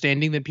more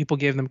understanding than people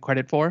gave them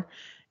credit for.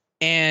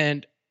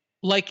 And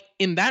like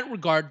in that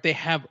regard, they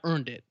have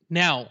earned it.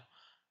 Now,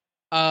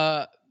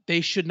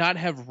 they should not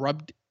have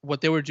rubbed what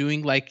they were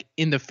doing like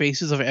in the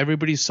faces of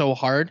everybody so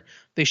hard.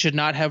 They should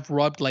not have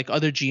rubbed like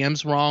other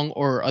GMs wrong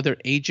or other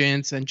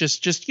agents, and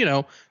just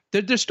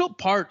they're still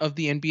part of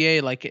the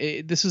NBA. Like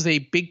this is a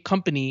big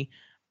company.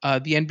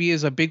 The NBA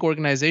is a big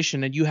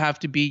organization, and you have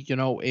to be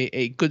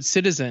a good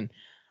citizen.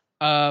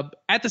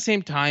 At the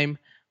same time,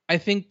 I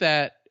think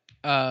that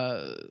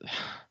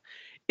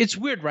it's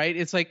weird, right?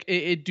 It's like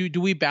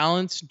do we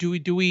balance?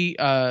 Do we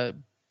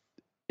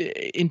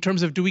in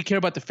terms of, do we care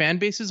about the fan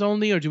bases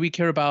only, or do we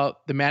care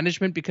about the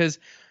management? Because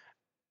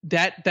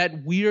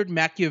that weird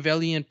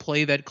Machiavellian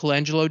play that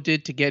Colangelo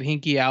did to get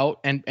Hinkie out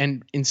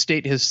and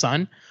instate his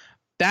son,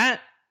 that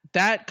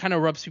kind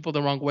of rubs people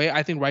the wrong way.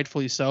 I think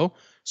rightfully so.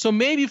 So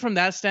maybe from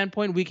that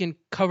standpoint, we can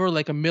cover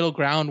like a middle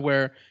ground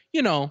where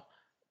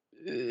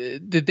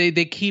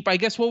they keep, I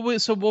guess, what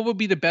would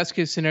be the best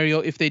case scenario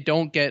if they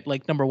don't get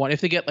like number 1,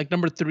 if they get like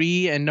number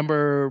 3 and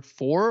number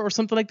 4 or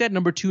something like that,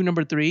 number 2,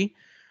 number 3.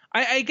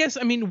 I guess,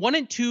 I mean, 1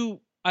 and 2,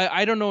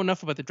 I don't know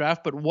enough about the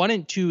draft, but 1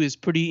 and 2 is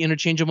pretty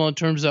interchangeable in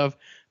terms of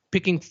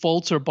picking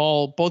Fultz or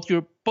Ball.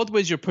 Both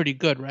ways you're pretty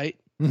good, right?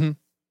 Mm-hmm.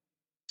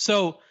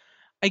 So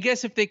I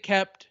guess if they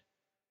kept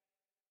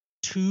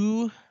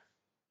 2,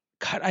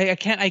 God, I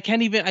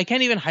can't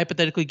even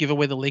hypothetically give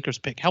away the Lakers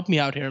pick. Help me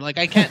out here. Like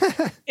I can't.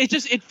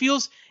 It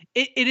feels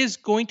it is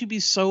going to be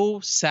so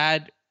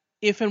sad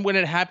if and when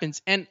it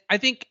happens. And I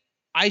think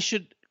I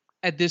should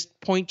at this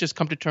point just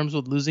come to terms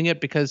with losing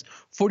it, because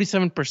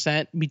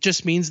 47%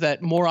 just means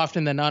that more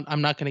often than not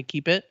I'm not going to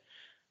keep it.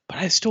 But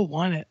I still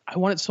want it. I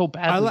want it so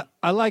badly.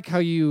 I like how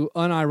you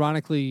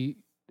unironically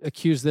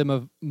accuse them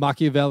of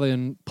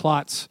Machiavellian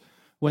plots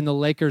when the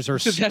Lakers are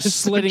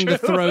slitting the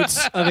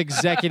throats of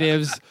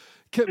executives.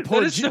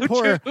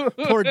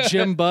 Poor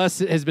Jim Buss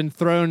has been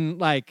thrown,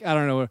 like, I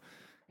don't know,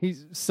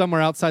 he's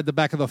somewhere outside the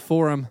back of the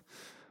forum.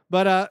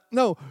 But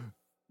no,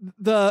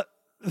 the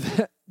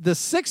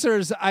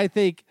Sixers, I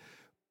think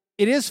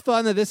it is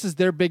fun that this is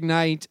their big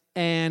night,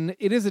 and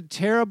it isn't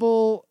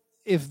terrible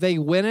if they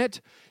win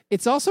it.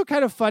 It's also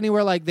kind of funny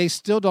where like they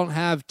still don't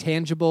have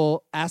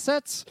tangible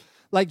assets.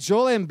 Like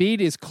Joel Embiid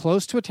is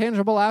close to a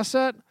tangible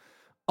asset,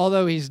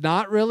 although he's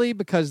not really,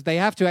 because they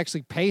have to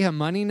actually pay him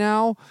money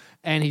now,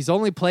 and he's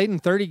only played in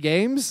 30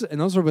 games, and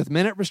those are with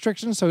minute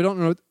restrictions, so we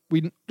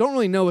don't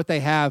really know what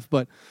they have,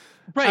 but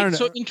right.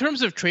 So in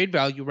terms of trade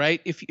value,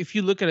 right? If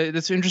you look at it,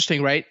 that's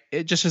interesting, right?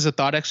 Just as a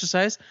thought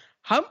exercise,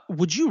 how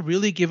would you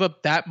really give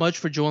up that much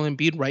for Joel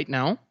Embiid right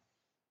now?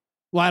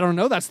 Well, I don't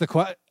know. That's the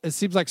question. It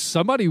seems like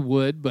somebody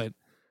would, but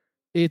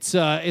it's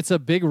a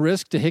big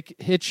risk to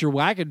hitch your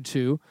wagon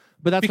to.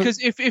 But that's because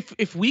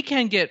if we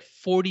can get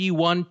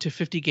 41 to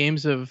 50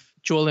 games of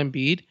Joel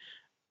Embiid,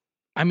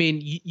 I mean,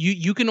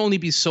 you can only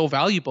be so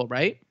valuable,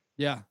 right?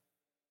 Yeah.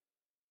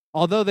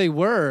 Although they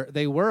were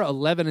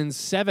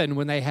 11-7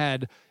 when they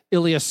had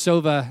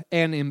Ilyasova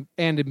and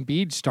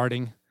Embiid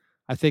starting.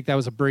 I think that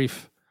was a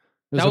brief.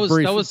 That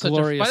was such a,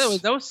 by the way,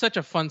 that was such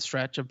a fun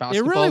stretch of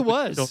basketball. It really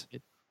was.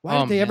 Why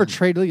did they ever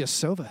trade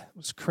Ilyasova? It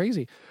was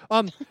crazy.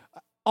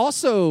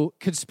 Also,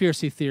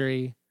 conspiracy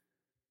theory.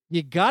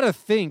 You gotta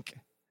think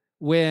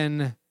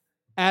when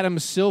Adam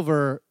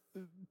Silver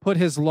put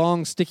his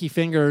long, sticky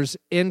fingers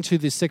into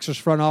the Sixers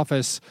front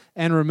office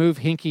and remove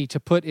Hinkie to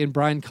put in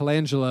Brian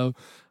Colangelo,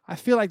 I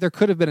feel like there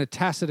could have been a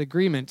tacit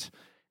agreement,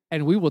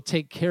 and we will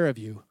take care of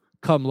you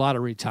come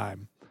lottery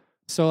time.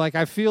 So, like,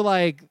 I feel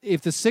like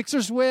if the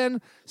Sixers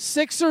win,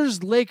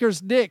 Sixers,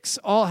 Lakers, Knicks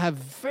all have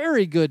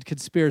very good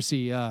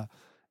conspiracy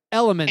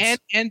elements.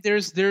 And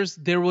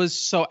there was,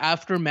 so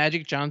after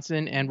Magic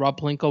Johnson and Rob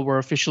Pelinka were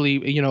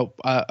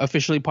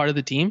officially part of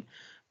the team,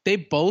 they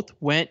both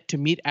went to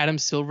meet Adam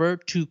Silver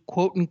to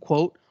quote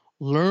unquote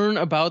learn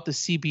about the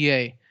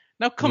CBA.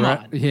 Now, come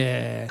on.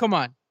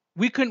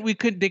 They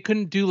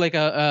couldn't do like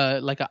a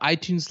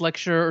iTunes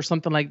lecture or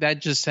something like that.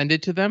 Just send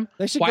it to them.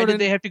 Why did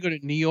they have to go to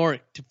New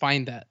York to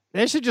find that?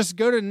 They should just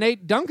go to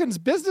Nate Duncan's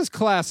business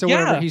class or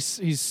whatever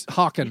he's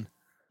hawking.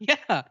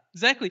 Yeah,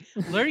 exactly.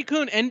 Larry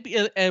Kuhn,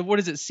 what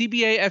is it?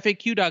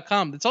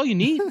 CBAFAQ.com. That's all you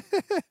need.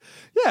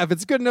 Yeah, if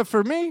it's good enough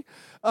for me.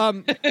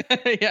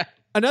 Yeah.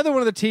 Another one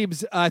of the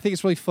teams I think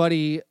it's really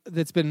funny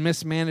that's been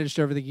mismanaged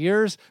over the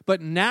years,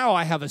 but now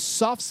I have a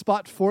soft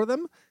spot for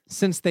them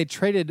since they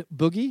traded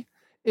Boogie,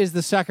 is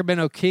the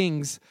Sacramento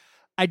Kings.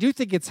 I do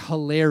think it's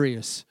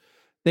hilarious.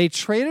 They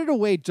traded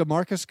away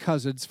DeMarcus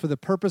Cousins for the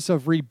purpose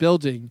of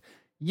rebuilding,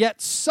 yet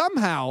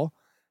somehow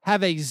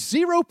have a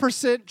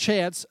 0%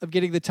 chance of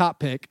getting the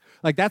top pick.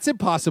 Like, that's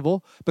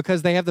impossible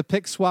because they have the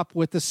pick swap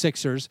with the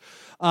Sixers.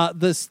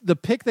 The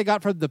pick they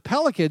got from the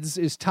Pelicans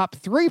is top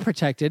 3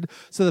 protected,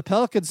 so the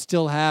Pelicans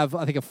still have,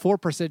 I think, a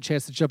 4%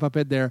 chance to jump up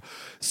in there.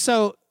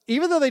 So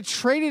even though they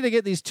traded to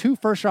get these 2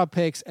 first-round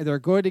picks and they're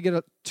going to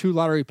get 2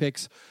 lottery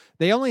picks,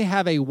 they only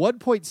have a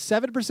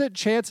 1.7%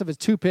 chance of a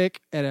 2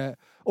 pick and a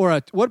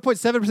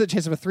 1.7%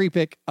 chance of a 3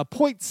 pick, a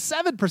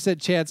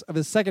 0.7% chance of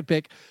a second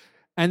pick,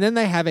 and then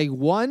they have a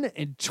 1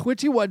 in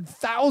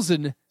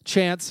 21,000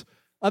 chance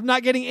of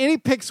not getting any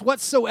picks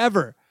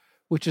whatsoever,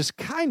 which is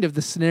kind of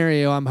the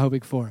scenario I'm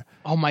hoping for.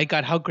 Oh my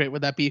God, how great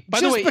would that be?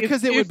 By the way,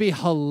 because it would be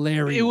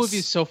hilarious. It would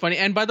be so funny.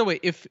 And by the way,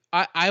 if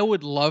I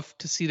would love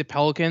to see the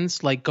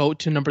Pelicans like go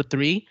to number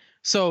 3.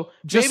 So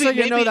just maybe,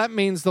 so you know, that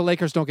means the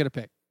Lakers don't get a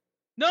pick.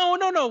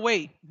 No,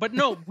 wait. But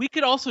no, we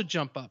could also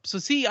jump up. So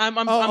see, I'm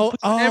pushing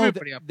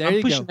everybody up.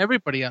 I'm pushing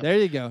everybody up. There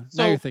you go.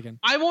 So now you're thinking.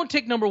 I won't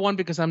take number 1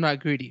 because I'm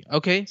not greedy.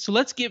 Okay, so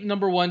let's give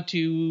number 1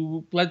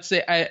 to, let's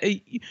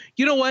say,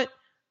 you know what?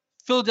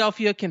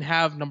 Philadelphia can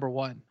have number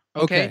 1.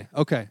 Okay.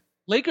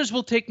 Lakers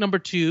will take number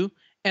 2,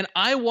 and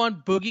I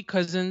want Boogie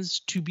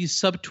Cousins to be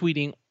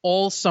subtweeting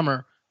all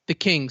summer the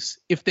Kings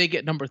if they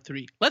get number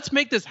 3. Let's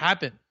make this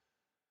happen.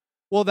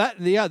 Well,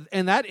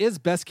 and that is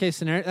best case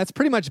scenario. That's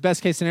pretty much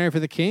best case scenario for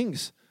the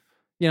Kings.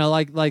 You know,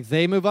 like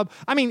they move up.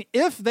 I mean,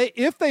 if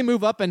they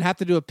move up and have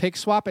to do a pick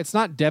swap, it's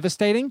not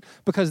devastating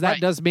because that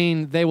does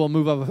mean they will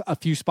move up a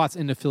few spots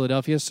into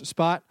Philadelphia's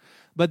spot.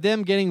 But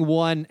them getting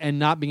 1 and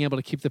not being able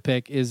to keep the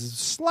pick is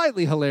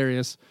slightly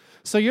hilarious.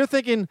 So you're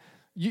thinking,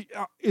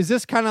 is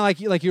this kind of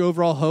like your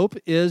overall hope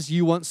is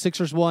you want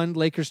Sixers 1,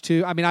 Lakers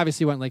 2? I mean,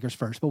 obviously you want Lakers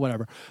first, but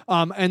whatever.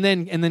 And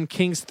then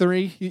Kings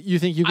 3. You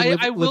think you can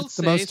live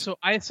the most? So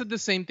I said the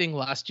same thing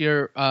last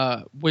year,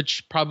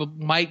 which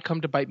probably might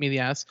come to bite me in the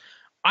ass.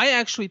 I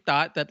actually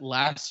thought that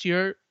last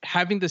year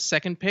having the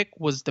second pick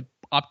was the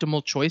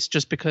optimal choice,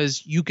 just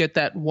because you get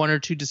that 1 or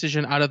 2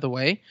 decision out of the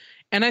way.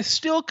 And I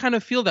still kind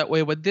of feel that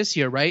way with this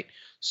year, right?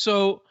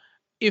 So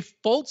if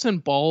Fultz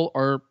and Ball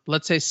are,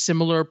 let's say,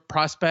 similar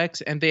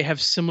prospects and they have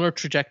similar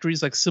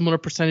trajectories, like similar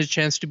percentage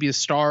chance to be a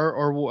star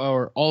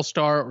or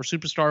all-star or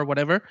superstar or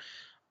whatever,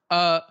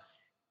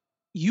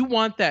 you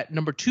want that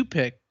number 2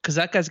 pick because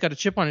that guy's got a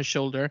chip on his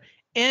shoulder,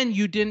 and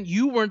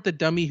you weren't the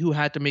dummy who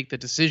had to make the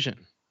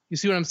decision. You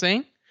see what I'm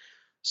saying?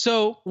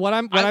 So what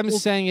I'm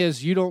saying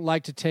is you don't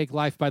like to take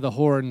life by the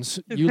horns.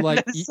 You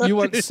like you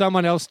want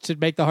someone else to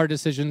make the hard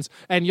decisions,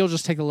 and you'll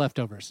just take the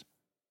leftovers.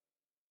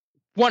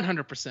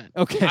 100%.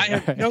 Okay. I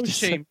have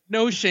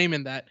no shame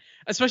in that,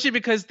 especially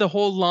because the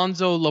whole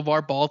Lonzo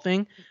LeVar Ball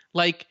thing.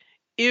 Like,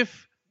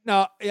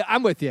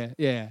 I'm with you.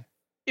 Yeah.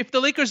 If the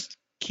Lakers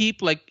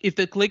if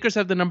the Lakers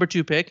have the number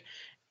 2 pick,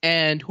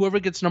 and whoever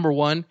gets number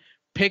 1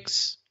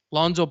 picks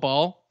Lonzo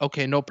Ball,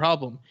 okay, no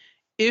problem.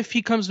 If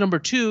he comes number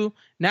 2,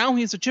 now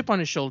he has a chip on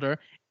his shoulder,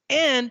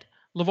 and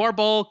LeVar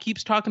Ball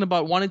keeps talking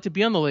about wanting to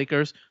be on the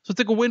Lakers, so it's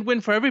like a win-win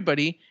for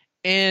everybody.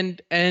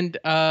 And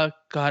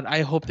God,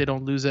 I hope they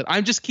don't lose it.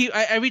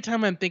 Every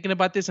time I'm thinking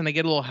about this and I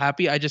get a little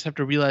happy, I just have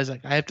to realize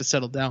like I have to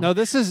settle down. No,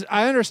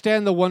 I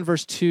understand the 1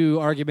 versus 2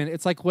 argument.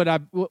 It's like when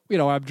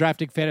I'm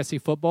drafting fantasy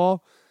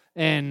football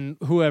and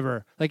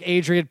whoever, like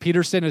Adrian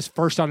Peterson is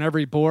first on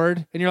every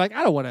board, and you're like,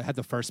 I don't want to have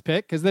the first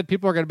pick because then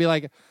people are going to be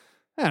like,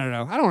 I don't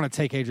know. I don't want to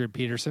take Adrian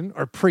Peterson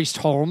or Priest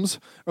Holmes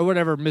or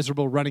whatever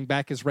miserable running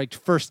back is ranked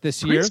first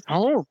this year. Priest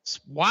Holmes.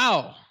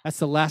 Wow. That's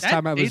the last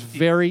time I was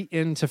very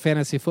into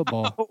fantasy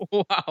football.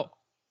 Oh, wow.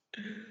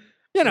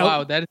 You know,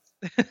 Wow, that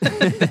is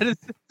that is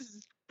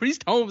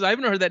Priest Holmes. I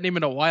haven't heard that name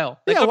in a while.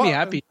 That got me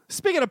happy.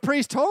 Speaking of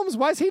Priest Holmes,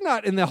 why is he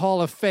not in the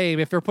Hall of Fame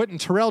if they're putting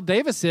Terrell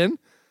Davis in?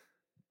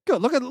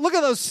 Good. Look at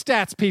those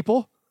stats,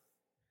 people.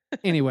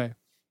 Anyway,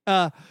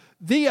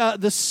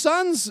 the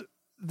Suns,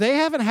 they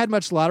haven't had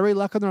much lottery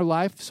luck in their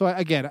life. So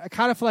I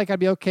kind of feel like I'd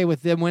be okay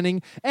with them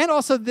winning. And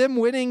also them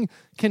winning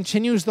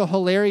continues the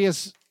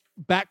hilarious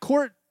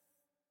backcourt.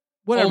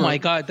 Whatever. Oh my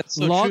God, that's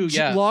so true.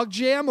 Yeah, log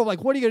jam of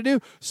like, what are you gonna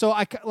do? So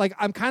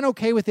I'm kind of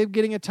okay with him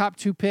getting a top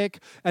 2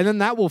 pick, and then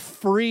that will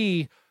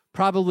free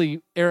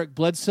probably Eric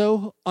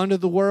Bledsoe under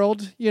the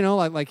world. You know,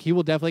 like he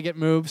will definitely get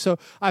moved. So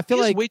I feel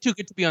like way too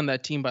good to be on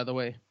that team. By the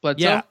way,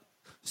 Bledsoe. Yeah.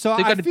 So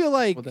I feel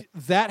like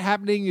that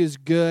happening is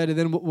good, and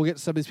then we'll get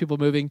some of these people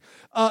moving.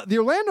 The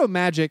Orlando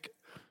Magic.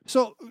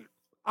 So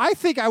I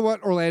think I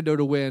want Orlando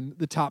to win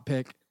the top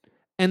pick,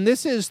 and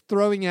this is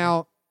throwing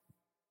out.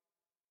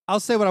 I'll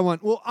say what I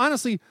want. Well,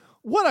 honestly,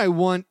 what I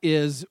want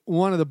is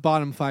one of the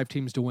bottom 5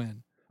 teams to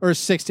win, or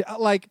 6.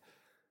 Like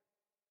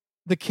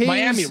the Kings,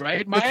 Miami,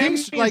 right? Miami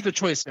is the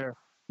choice there.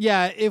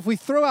 Yeah, if we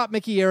throw out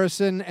Mickey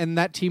Arison and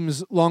that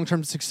team's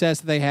long-term success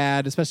that they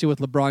had, especially with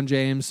LeBron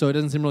James, so it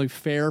doesn't seem really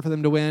fair for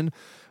them to win.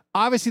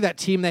 Obviously, that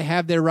team they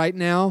have there right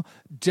now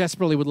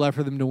desperately would love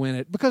for them to win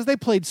it because they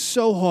played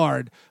so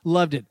hard.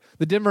 Loved it.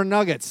 The Denver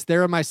Nuggets,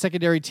 they're my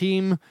secondary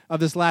team of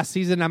this last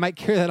season. I might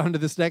carry that on to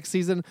this next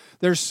season.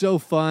 They're so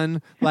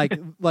fun. Like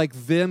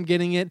them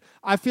getting it.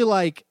 I feel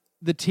like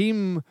the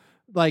teams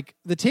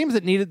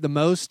that need it the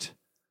most,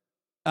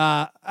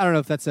 I don't know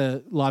if that's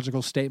a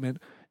logical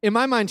statement. In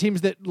my mind,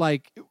 teams that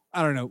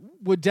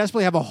would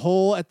desperately have a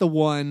hole at the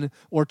 1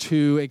 or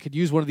 2 and could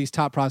use one of these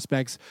top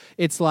prospects.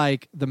 It's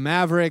like the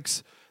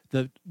Mavericks,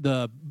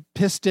 the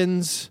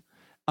Pistons,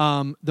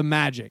 the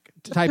Magic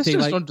type the thing.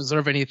 Pistons don't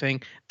deserve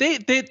anything.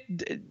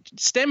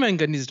 Stan Van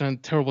Gundy's done a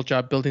terrible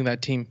job building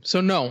that team.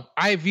 So no,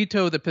 I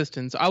veto the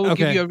Pistons. I will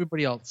give you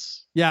everybody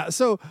else. Yeah,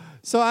 so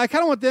I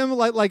kind of want them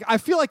like I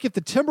feel like if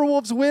the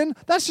Timberwolves win,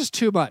 that's just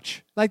too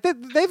much. Like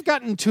they've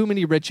gotten too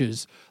many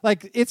riches.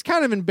 Like it's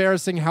kind of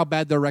embarrassing how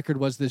bad their record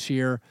was this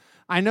year.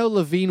 I know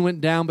Levine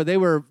went down, but they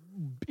were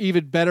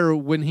even better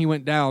when he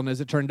went down,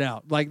 as it turned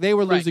out. Like they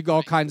were losing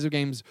all kinds of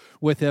games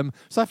with him.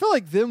 So I feel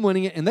like them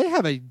winning it, and they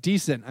have a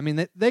decent. I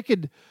mean, they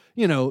could,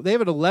 they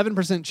have an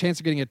 11% chance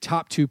of getting a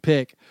top 2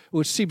 pick,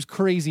 which seems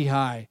crazy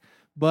high.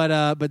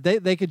 But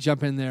they could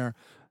jump in there.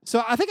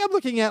 So I think I'm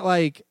looking at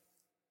like.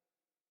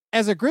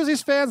 As a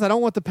Grizzlies fans, I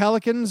don't want the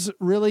Pelicans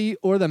really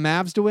or the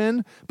Mavs to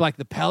win. But like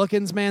the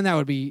Pelicans, man, that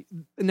would be.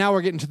 Now we're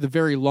getting to the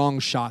very long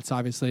shots,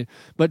 obviously.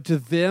 But to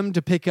them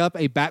to pick up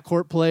a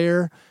backcourt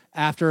player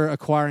after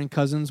acquiring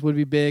Cousins would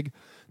be big.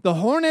 The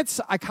Hornets,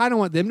 I kind of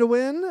want them to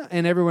win.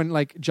 And everyone,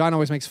 like John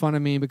always makes fun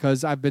of me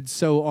because I've been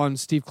so on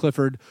Steve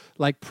Clifford,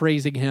 like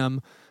praising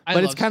him.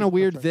 But it's kind of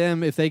weird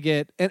them if they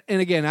get. And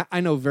again,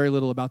 I know very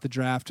little about the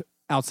draft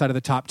outside of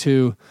the top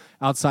 2,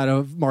 outside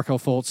of Markel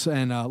Fultz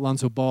and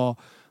Lonzo Ball.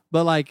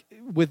 But like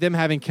with them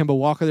having Kemba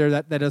Walker there,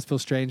 that does feel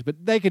strange.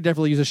 But they could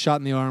definitely use a shot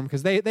in the arm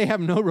because they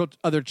have no real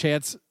other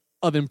chance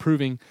of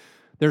improving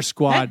their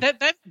squad.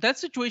 That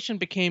situation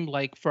became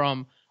like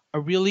from a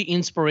really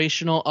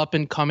inspirational up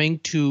and coming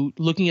to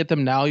looking at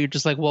them now. You're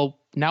just like, well,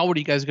 now what are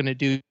you guys going to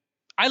do?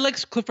 I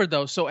like Clifford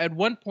though. So at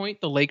one point,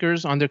 the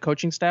Lakers on their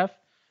coaching staff,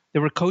 they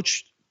were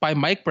coached by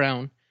Mike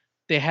Brown.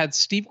 They had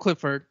Steve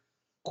Clifford,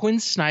 Quinn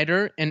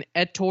Snyder, and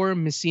Ettore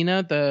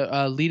Messina,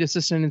 the lead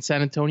assistant in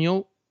San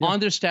Antonio. On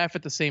their staff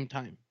at the same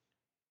time.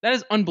 That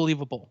is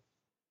unbelievable.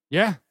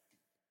 Yeah.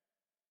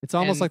 It's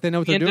almost like they know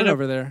what they're doing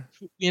over there.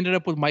 We ended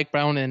up with Mike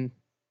Brown and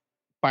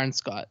Byron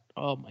Scott.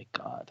 Oh my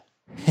God.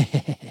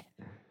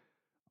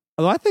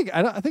 Although I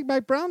think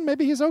Mike Brown,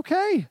 maybe he's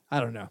okay. I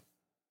don't know.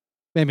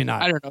 Maybe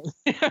not. I don't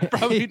know.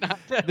 Probably not.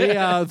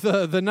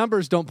 The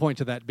numbers don't point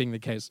to that being the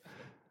case.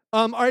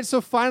 All right,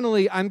 so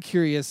finally, I'm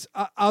curious.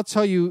 I'll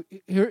tell you.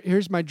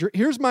 Here's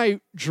my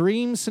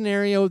dream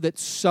scenario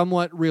that's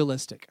somewhat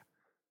realistic.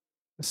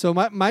 So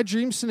my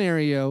dream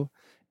scenario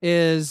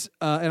is,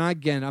 and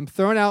again, I'm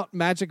throwing out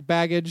Magic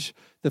baggage,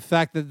 the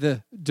fact that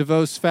the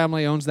DeVos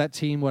family owns that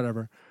team,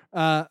 whatever.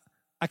 I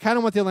kind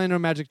of want the Orlando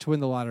Magic to win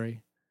the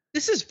lottery.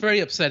 This is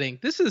very upsetting.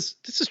 This is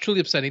truly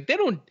upsetting.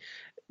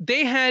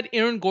 They had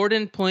Aaron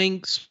Gordon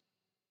playing.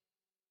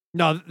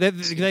 No,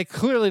 they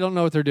clearly don't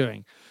know what they're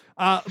doing.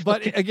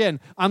 But again,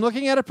 I'm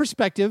looking at a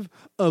perspective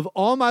of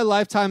all my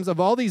lifetimes of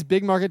all these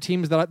big market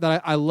teams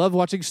that I love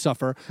watching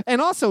suffer.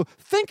 And also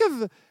think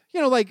of,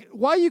 like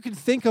why you can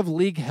think of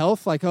league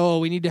health, like, oh,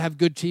 we need to have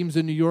good teams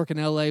in New York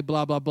and LA,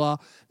 blah, blah, blah.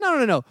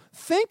 No.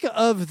 Think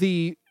of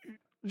the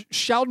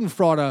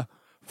Schadenfreude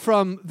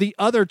from the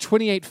other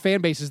 28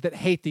 fan bases that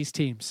hate these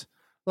teams.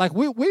 Like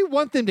we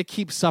want them to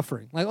keep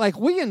suffering. Like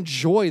we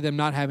enjoy them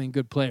not having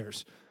good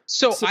players.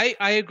 So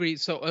I agree.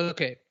 So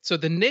okay. So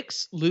the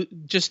Knicks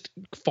just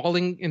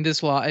falling in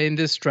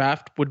this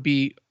draft would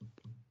be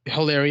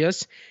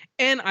hilarious.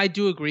 And I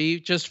do agree,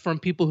 just from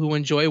people who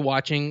enjoy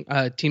watching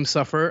teams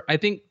suffer, I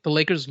think the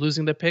Lakers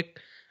losing the pick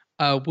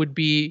would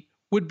be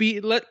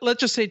let's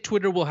just say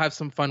Twitter will have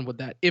some fun with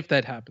that if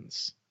that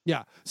happens.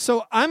 Yeah.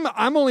 So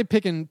I'm only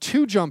picking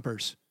 2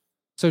 jumpers.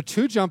 So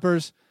 2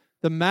 jumpers.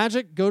 The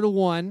Magic go to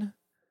 1.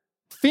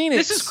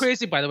 Phoenix. This is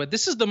crazy, by the way.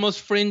 This is the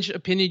most fringe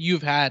opinion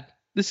you've had.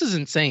 This is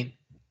insane.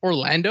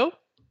 Orlando?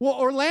 Well,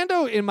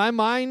 Orlando, in my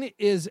mind,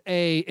 is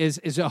a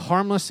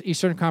harmless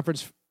Eastern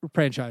Conference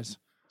franchise,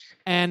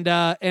 and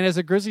as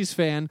a Grizzlies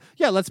fan,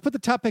 yeah, let's put the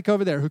top pick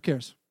over there. Who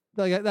cares?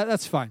 Like,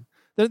 that's fine.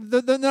 They're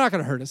not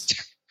going to hurt us.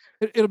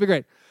 It'll be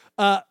great.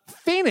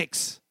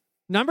 Phoenix,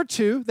 number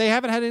 2. They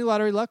haven't had any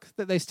lottery luck.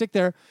 That they stick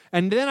there,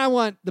 and then I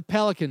want the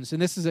Pelicans,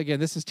 and this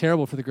is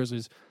terrible for the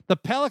Grizzlies. The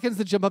Pelicans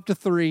that jump up to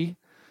 3.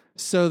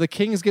 So the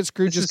Kings get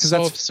screwed just because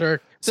that's absurd.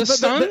 The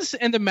Suns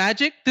and the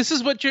Magic. This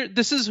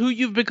is who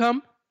you've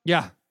become.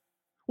 Yeah.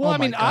 Well, I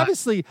mean,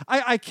 obviously,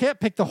 I can't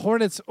pick the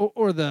Hornets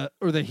or the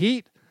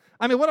Heat.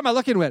 I mean, what am I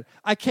looking at?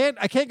 I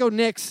can't go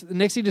Knicks. The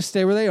Knicks need to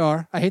stay where they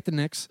are. I hate the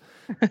Knicks.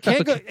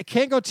 Can't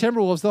go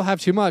Timberwolves. They'll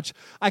have too much.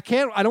 I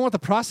don't want the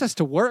process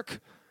to work.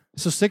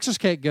 So Sixers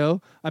can't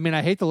go. I mean,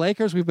 I hate the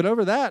Lakers. We've been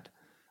over that.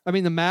 I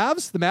mean, the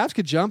Mavs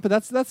could jump, but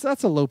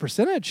that's a low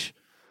percentage.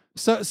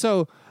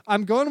 So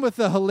I'm going with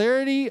the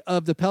hilarity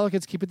of the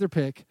Pelicans keeping their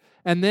pick,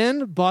 and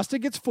then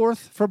Boston gets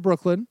 4th for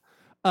Brooklyn.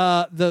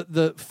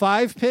 The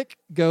 5 pick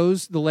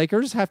goes. The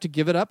Lakers have to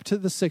give it up to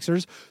the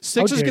Sixers.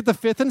 Sixers get the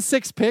 5th and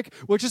 6th pick,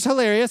 which is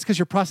hilarious because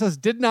your process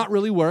did not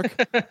really work.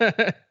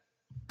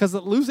 Because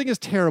losing is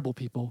terrible,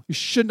 people. You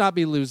should not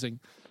be losing.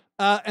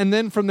 And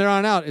then from there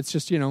on out, it's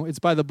just it's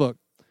by the book.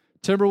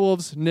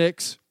 Timberwolves,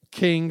 Knicks,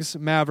 Kings,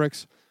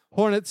 Mavericks,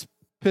 Hornets,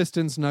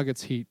 Pistons,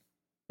 Nuggets, Heat.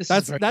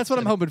 That's what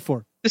I'm hoping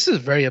for. This is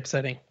very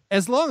upsetting.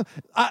 As long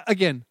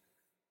again,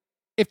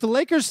 if the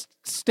Lakers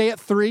stay at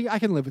 3, I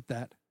can live with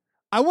that.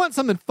 I want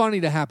something funny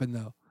to happen,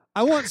 though.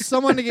 I want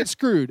someone to get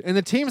screwed. And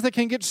the teams that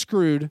can get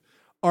screwed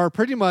are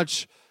pretty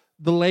much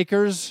the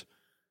Lakers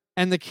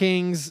and the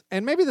Kings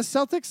and maybe the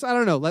Celtics. I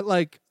don't know.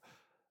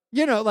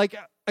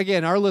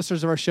 Again, our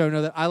listeners of our show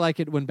know that I like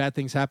it when bad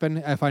things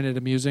happen. I find it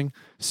amusing.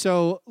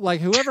 So,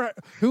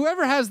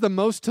 whoever has the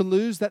most to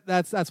lose,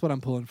 that's what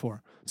I'm pulling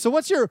for. So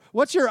what's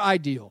your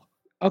ideal?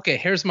 Okay,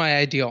 here's my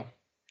ideal.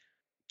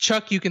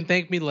 Chuck, you can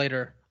thank me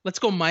later. Let's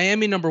go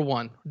Miami number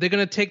 1. They're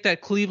going to take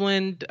that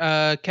Cleveland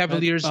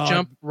Cavaliers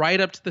jump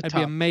right up to the top.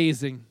 That'd be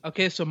amazing.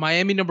 Okay, so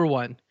Miami number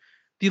 1.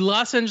 The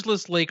Los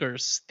Angeles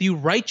Lakers, the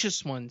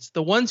righteous ones,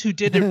 the ones who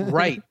did it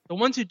right, the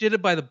ones who did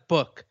it by the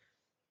book.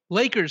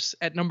 Lakers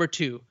at number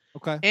 2.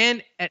 Okay.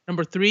 And at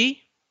number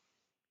 3,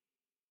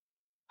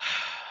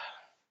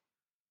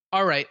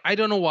 all right, I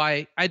don't know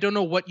why. I don't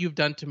know what you've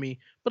done to me,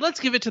 but let's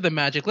give it to the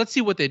Magic. Let's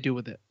see what they do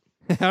with it.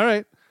 All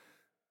right.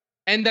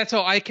 And that's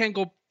all. I can't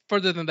go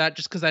further than that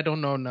just because I don't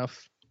know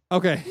enough.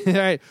 Okay. All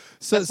right.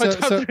 So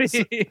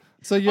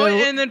you're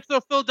and then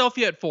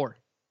Philadelphia at 4.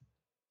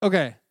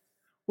 Okay.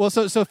 Well,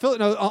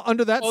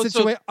 under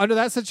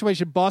that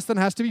situation, Boston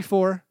has to be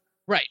 4.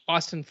 Right,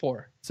 Boston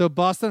 4. So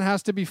Boston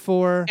has to be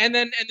 4, and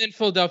then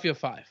Philadelphia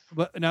 5.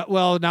 But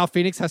now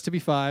Phoenix has to be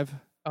 5.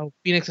 Oh,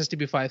 Phoenix has to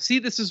be 5. See,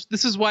 this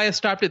is why I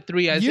stopped at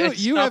 3.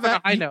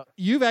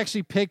 You've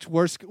actually picked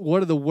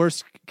one of the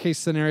worst case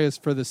scenarios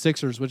for the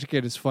Sixers, which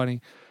again is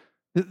funny.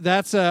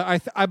 That's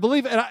I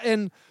believe,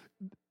 and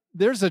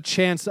there's a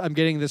chance I'm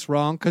getting this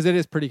wrong because it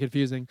is pretty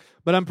confusing,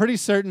 but I'm pretty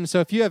certain. So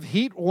if you have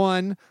Heat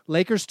 1,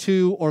 Lakers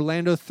 2,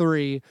 Orlando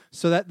 3,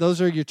 so that those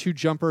are your 2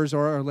 jumpers,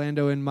 or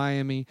Orlando and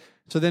Miami.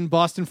 So then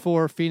Boston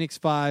 4, Phoenix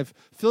 5,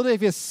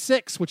 Philadelphia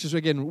 6, which is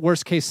again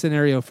worst case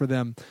scenario for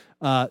them,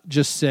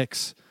 just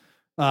 6.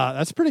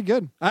 That's pretty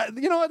good.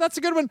 You know what? That's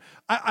a good one.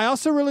 I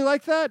also really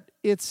like that.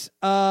 It's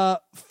 4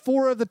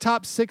 of the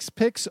top 6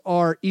 picks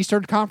are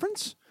Eastern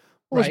Conference.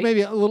 There's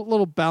maybe a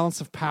little balance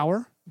of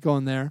power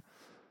going there.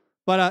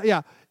 But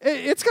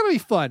it's going to be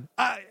fun.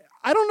 I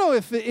don't know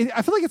if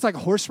I feel like it's like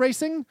horse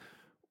racing,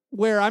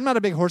 where I'm not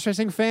a big horse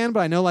racing fan,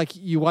 but I know like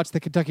you watch the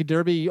Kentucky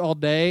Derby all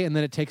day and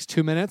then it takes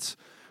 2 minutes.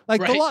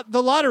 Like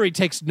the lottery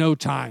takes no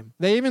time.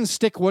 They even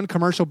stick one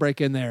commercial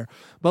break in there.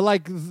 But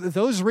like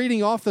those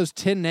reading off those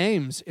 10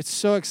 names, it's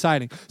so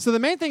exciting. So the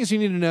main things you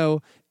need to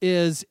know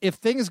is if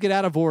things get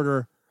out of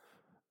order,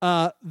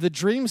 the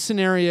dream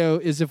scenario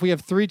is if we have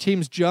 3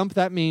 teams jump,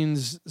 that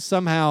means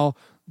somehow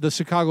the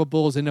Chicago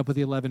Bulls end up with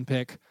the 11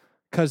 pick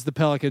because the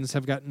Pelicans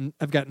have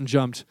gotten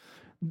jumped.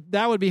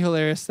 That would be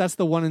hilarious. That's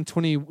the 1 in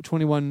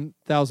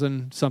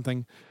 21,000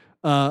 something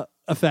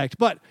effect.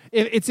 But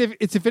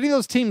if any of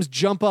those teams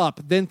jump up,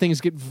 then things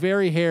get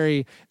very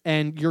hairy,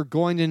 and you're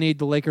going to need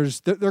the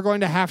Lakers. They're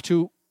going to have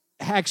to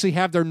actually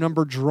have their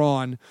number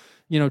drawn,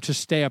 to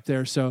stay up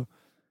there. So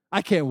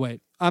I can't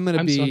wait. I'm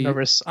so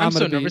nervous. I'm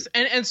so nervous.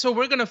 And so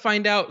we're going to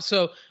find out.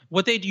 So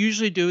what they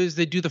usually do is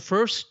they do the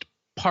first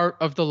part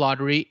of the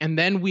lottery, and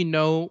then we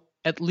know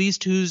at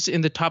least who's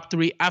in the top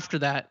 3 after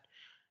that.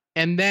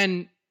 And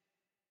then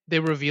they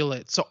reveal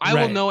it. So I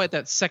will know at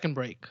that second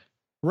break.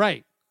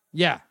 Right.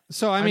 Yeah.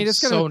 So I mean, it's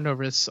so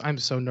nervous. I'm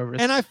so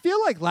nervous. And I feel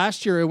like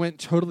last year it went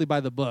totally by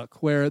the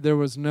book, where there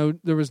was no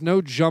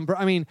jumper.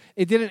 I mean,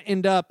 it didn't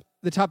end up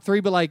the top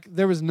 3, but like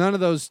there was none of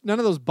those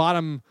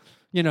bottom,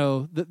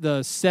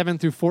 the 7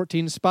 through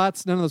 14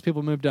 spots. None of those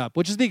people moved up,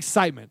 which is the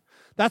excitement.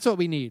 That's what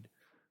we need.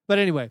 But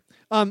anyway,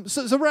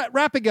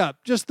 wrapping up,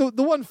 just the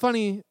one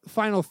funny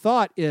final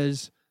thought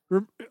is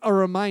a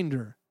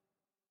reminder.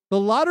 The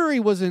lottery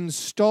was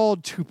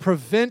installed to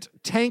prevent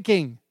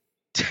tanking.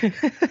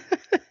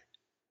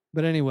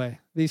 But anyway,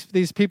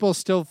 these people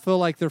still feel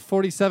like their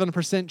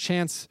 47%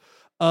 chance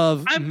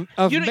of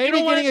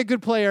getting a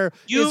good player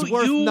is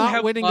worth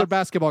not winning their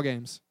basketball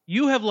games.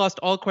 You have lost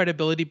all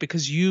credibility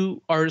because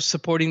you are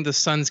supporting the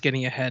Suns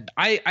getting ahead.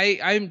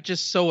 I'm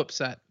just so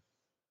upset.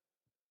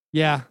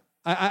 Yeah.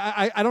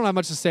 I don't have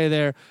much to say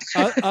there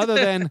other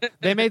than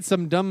they made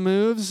some dumb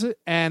moves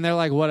and they're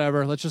like,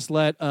 whatever, let's just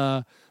let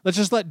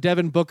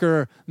Devin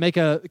Booker make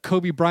a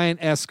Kobe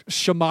Bryant-esque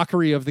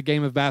shamockery of the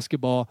game of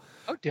basketball.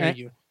 How dare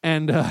you?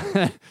 And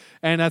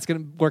that's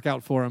going to work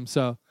out for him.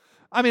 So,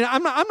 I mean,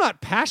 I'm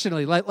not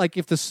passionately like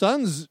if the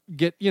Suns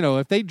get,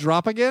 if they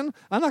drop again,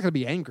 I'm not going to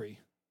be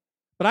angry.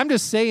 But I'm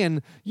just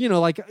saying,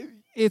 like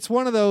it's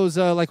one of those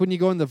like when you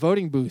go in the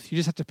voting booth, you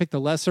just have to pick the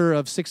lesser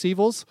of six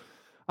evils.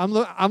 I'm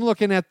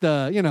looking at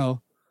the,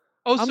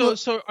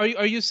 So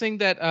are you saying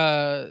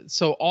that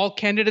so all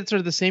candidates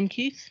are the same,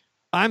 Keith?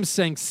 I'm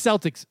saying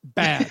Celtics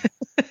bad,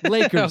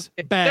 Lakers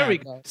okay, bad, there we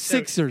go.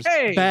 Sixers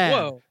Hey, bad,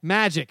 whoa.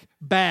 Magic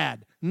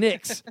bad,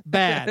 Knicks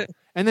bad,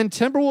 and then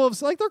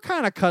Timberwolves, like they're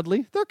kind of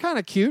cuddly, they're kind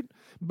of cute,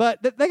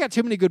 but they got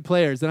too many good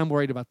players, and I'm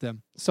worried about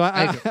them. So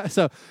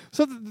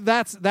so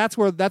that's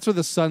where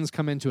the Suns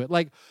come into it.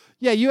 Like,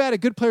 yeah, you add a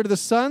good player to the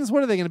Suns,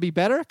 what are they going to be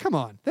better? Come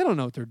on, they don't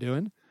know what they're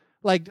doing.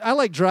 Like, I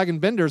like Dragon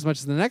Bender as much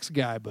as the next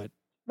guy, but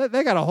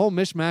they got a whole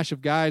mishmash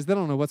of guys. They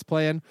don't know what's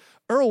playing.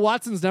 Earl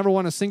Watson's never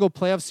won a single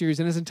playoff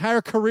series in his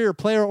entire career,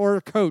 player or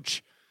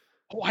coach.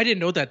 Oh, I didn't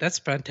know that. That's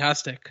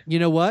fantastic. You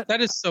know what? That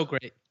is so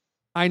great.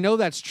 I know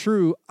that's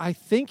true. I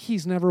think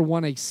he's never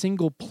won a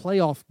single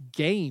playoff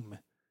game.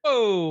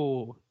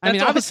 Oh,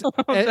 that's awesome.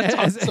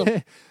 That's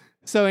awesome.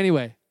 So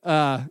anyway,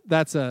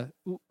 that's a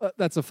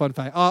fun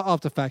fact. I'll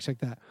have to fact check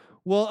that.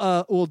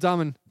 Well,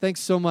 Damon,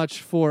 thanks so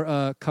much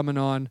for coming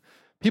on.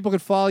 People can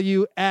follow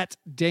you at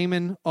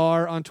Damon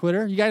R on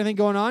Twitter. You got anything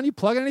going on? You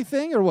plug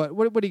anything or what?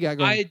 What do you got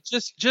going? I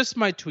just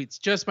my tweets.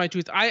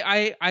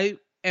 I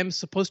am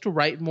supposed to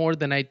write more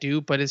than I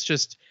do, but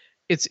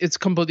it's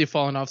completely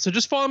fallen off. So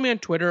just follow me on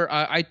Twitter.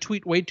 I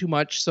tweet way too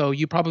much, so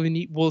you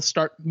probably will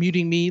start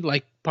muting me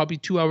like probably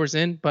 2 hours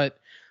in. But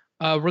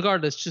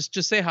regardless,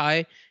 just say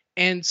hi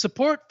and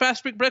support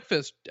Fastbreak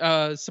Breakfast.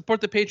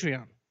 Support the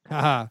Patreon.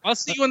 I'll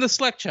see you in the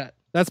Slack chat.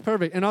 That's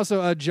perfect. And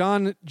also,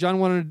 John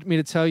wanted me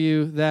to tell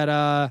you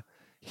that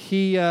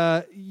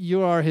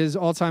you are his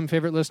all-time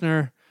favorite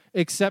listener,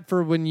 except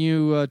for when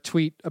you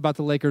tweet about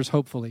the Lakers.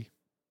 Hopefully,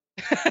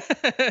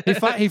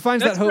 he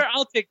finds that hope.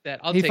 I'll take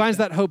that. He finds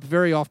that hope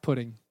very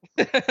off-putting.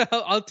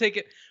 I'll take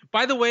it.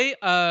 By the way,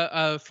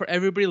 for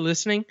everybody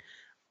listening,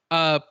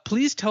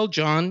 please tell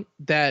John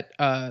that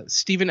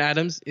Steven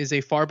Adams is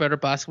a far better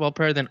basketball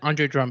player than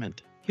Andre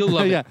Drummond. He'll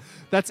love it.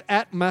 That's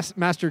at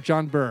Master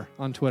John Burr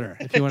on Twitter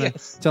if you want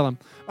to tell him.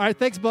 All right,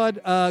 thanks, bud.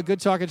 Good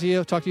talking to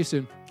you. Talk to you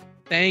soon.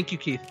 Thank you,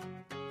 Keith.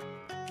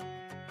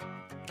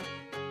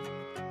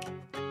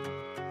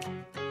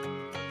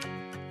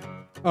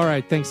 All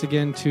right, thanks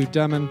again to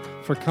Demon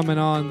for coming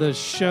on the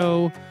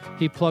show.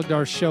 He plugged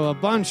our show a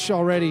bunch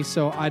already,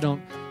 so I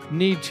don't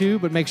need to,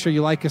 but make sure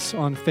you like us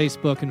on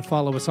Facebook and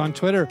follow us on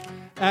Twitter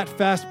at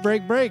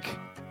FastBreak.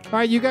 All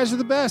right, you guys are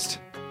the best.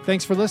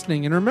 Thanks for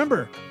listening, and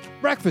remember,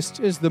 breakfast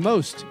is the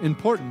most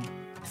important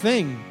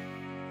thing.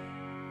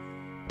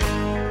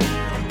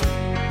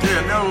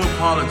 Yeah, never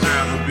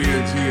apologize for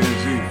being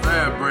TNG.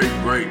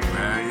 Fastbreak,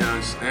 man. You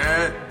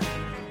understand?